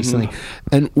Dallas recently.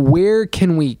 And where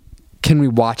can we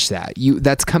watch that?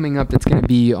 That's coming up. That's going to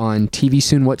be on TV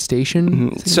soon. What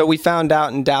station? So we found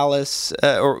out in Dallas,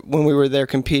 or when we were there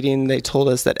competing, they told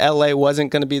us that LA wasn't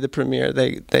going to be the premiere.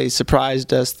 They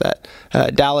surprised us that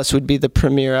Dallas would be the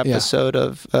premiere episode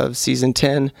of season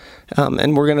 10,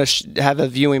 and we're going to have a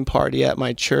viewing party at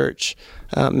my church,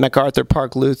 MacArthur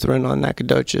Park Lutheran on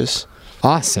Nacogdoches.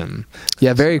 Awesome.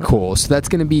 Yeah, very cool. So that's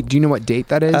going to be, do you know what date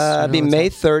that is? It'll be May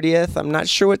 30th. I'm not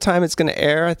sure what time it's going to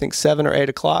air. I think 7 or 8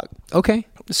 o'clock. Okay.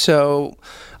 So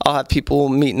I'll have people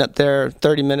meeting up there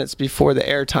 30 minutes before the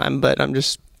air time, but I'm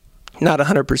just not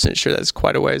 100% sure. That's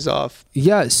quite a ways off.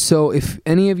 Yeah, so if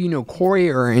any of you know Corey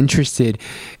or are interested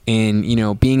in,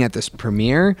 being at this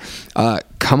premiere,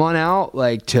 come on out.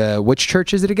 Like, to which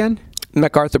church is it again?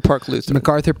 MacArthur Park Lutheran.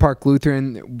 MacArthur Park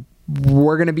Lutheran.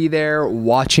 We're going to be there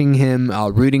watching him,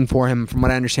 rooting for him. From what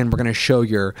I understand, we're going to show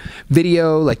your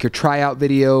video, like your tryout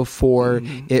video for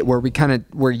it, where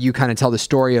you kind of tell the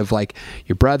story of like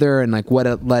your brother and like what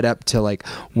it led up to like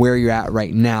where you're at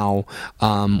right now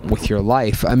with your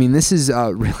life. This is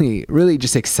really, really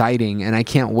just exciting, and I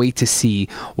can't wait to see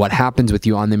what happens with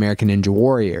you on the American Ninja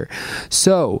Warrior.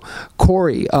 So,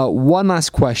 Corey, one last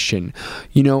question.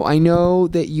 I know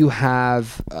that you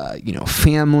have,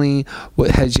 family.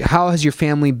 How has your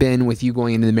family been with you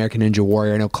going into the American Ninja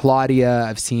Warrior? I know Claudia,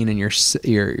 I've seen, and your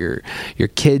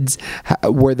kids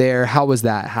were there. How was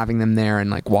that, having them there and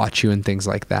like watch you and things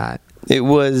like that? It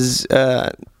was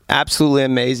absolutely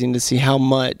amazing to see how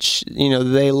much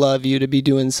they love you to be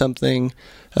doing something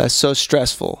so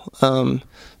stressful.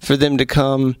 For them to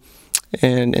come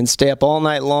and stay up all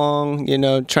night long,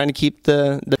 trying to keep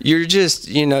you're just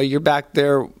you're back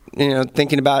there.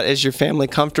 Thinking about, is your family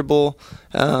comfortable?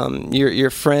 Your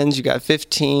friends, you got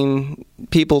 15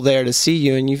 people there to see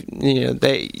you, and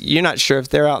you're not sure if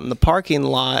they're out in the parking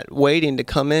lot waiting to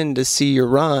come in to see your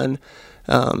run,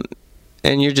 and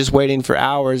you're just waiting for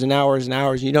hours and hours and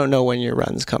hours. You don't know when your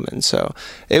run's coming, so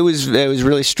it was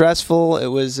really stressful. It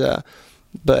was,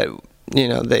 but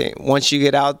once you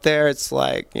get out there, it's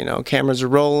like cameras are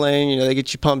rolling. They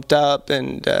get you pumped up,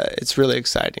 and it's really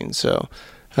exciting. So.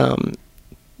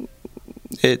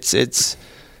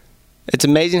 It's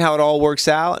amazing how it all works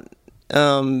out,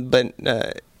 but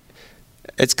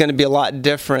it's going to be a lot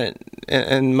different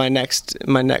in my next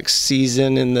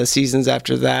season and the seasons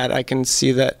after that. I can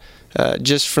see that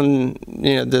just from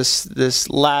this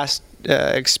last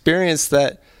experience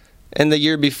that and the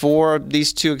year before,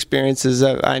 these two experiences,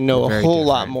 I know a whole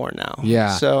lot more now.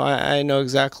 Yeah. So I know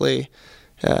exactly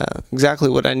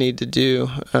what I need to do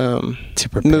to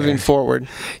prepare. moving forward.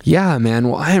 Yeah, man.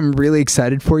 Well, I am really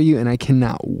excited for you, and I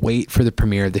cannot wait for the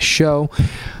premiere of the show.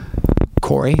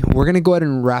 Corey, we're going to go ahead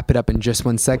and wrap it up in just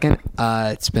 1 second.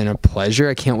 It's been a pleasure.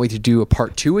 I can't wait to do a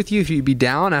part 2 with you if you'd be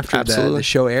down after the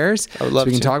show airs. I would love so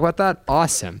we can to. talk about that.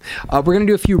 Awesome. We're going to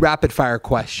do a few rapid fire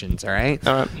questions, all right?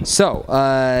 All right. So,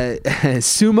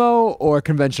 sumo or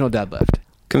conventional deadlift?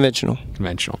 Conventional.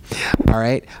 Conventional. All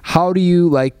right. How do you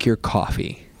like your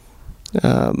coffee?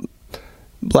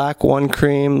 Black, 1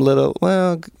 cream,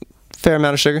 fair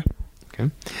amount of sugar. Okay.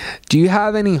 Do you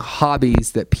have any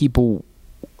hobbies that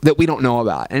we don't know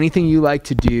about? Anything you like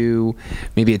to do?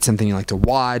 Maybe it's something you like to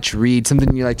watch, read,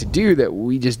 something you like to do that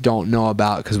we just don't know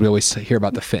about because we always hear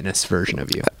about the fitness version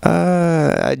of you.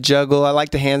 I juggle. I like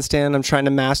to handstand. I'm trying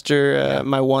to master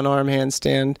my one-arm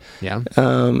handstand. Yeah.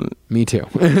 Me too.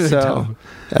 So,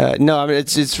 no, I mean,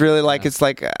 it's really like,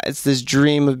 it's this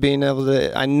dream of being able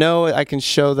to, I know I can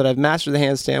show that I've mastered the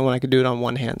handstand when I can do it on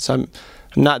one hand. So I'm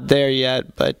not there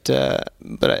yet, but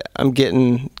I'm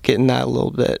getting that a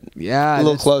little bit. Yeah, a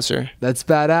little closer. That's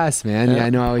badass, man. Yeah, I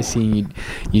know. I always seen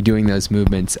you doing those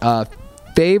movements.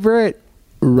 Favorite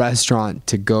restaurant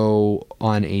to go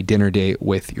on a dinner date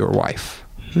with your wife,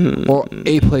 or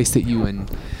a place that you and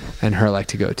her like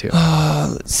to go to?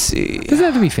 Let's see. It doesn't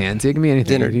have to be fancy. It can be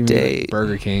anything. Dinner It can be date. like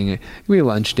Burger King. It can be a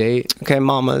lunch date. Okay,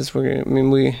 Mama's.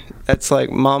 That's like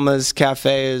Mama's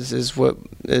Cafe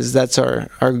that's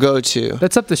our go-to.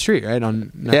 That's up the street, right?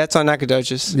 Yeah, it's on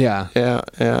Nacogdoches. Yeah. Yeah.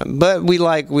 But we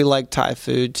like Thai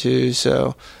food too.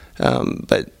 So,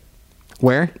 but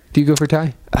where do you go for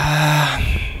Thai?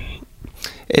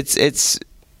 It's it's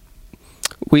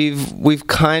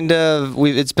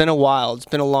been a while. It's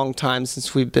been a long time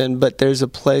since we've been, but there's a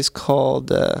place called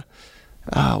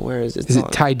where is it? Is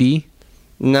it Thai D?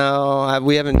 No, I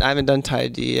haven't done Thai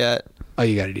D yet. Oh,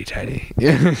 you got to do Thai D.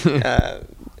 Yeah.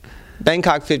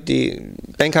 Bangkok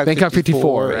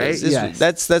 54, right?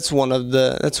 Yes. That's one of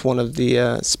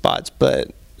the spots,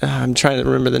 but I'm trying to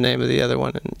remember the name of the other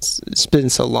one, and it's been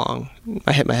so long.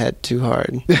 I hit my head too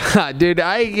hard. Dude,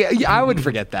 I would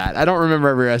forget that. I don't remember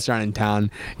every restaurant in town.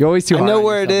 You're always too hard. I know on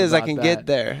where it yourself is. I about can that. get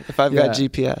there if I've got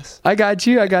GPS. I got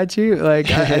you. Like,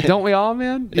 don't we all,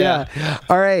 man? Yeah.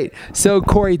 All right. So,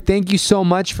 Corey, thank you so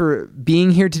much for being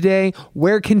here today.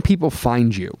 Where can people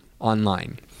find you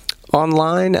online?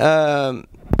 Online,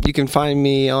 you can find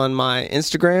me on my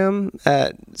Instagram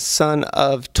at Son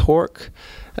of Torque.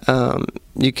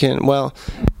 You can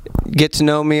get to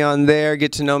know me on there,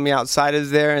 get to know me outside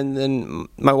of there, and then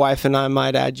my wife and I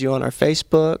might add you on our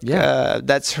Facebook. Yeah,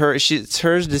 that's her. It's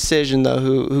her decision though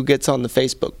who gets on the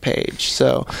Facebook page.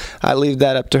 So I leave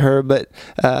that up to her. But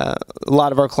a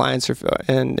lot of our clients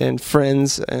and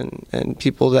friends and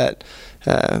people that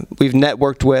we've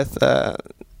networked with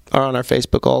are on our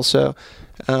Facebook also.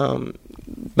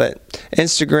 But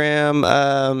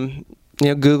Instagram,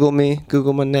 Google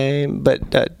my name, but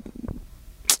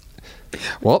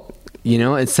well,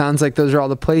 it sounds like those are all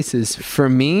the places. For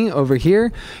me over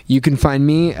here, you can find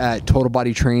me at Total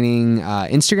Body Training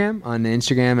Instagram, on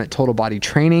Instagram at Total Body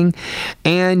Training,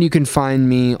 and you can find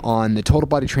me on the Total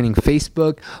Body Training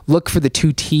Facebook. Look for the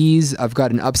 2 T's. I've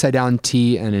got an upside down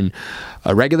T and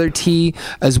a regular T,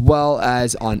 as well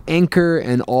as on Anchor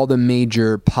and all the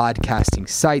major podcasting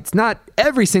sites. Not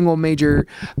every single major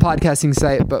podcasting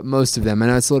site, but most of them. I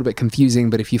know it's a little bit confusing,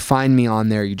 but if you find me on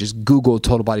there, you just Google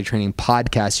Total Body Training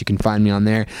Podcast. You can find me on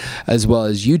there, as well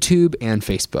as YouTube and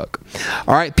Facebook.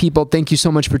 All right, people, thank you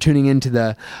so much for tuning into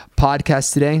the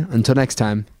podcast today. Until next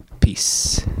time,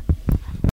 peace.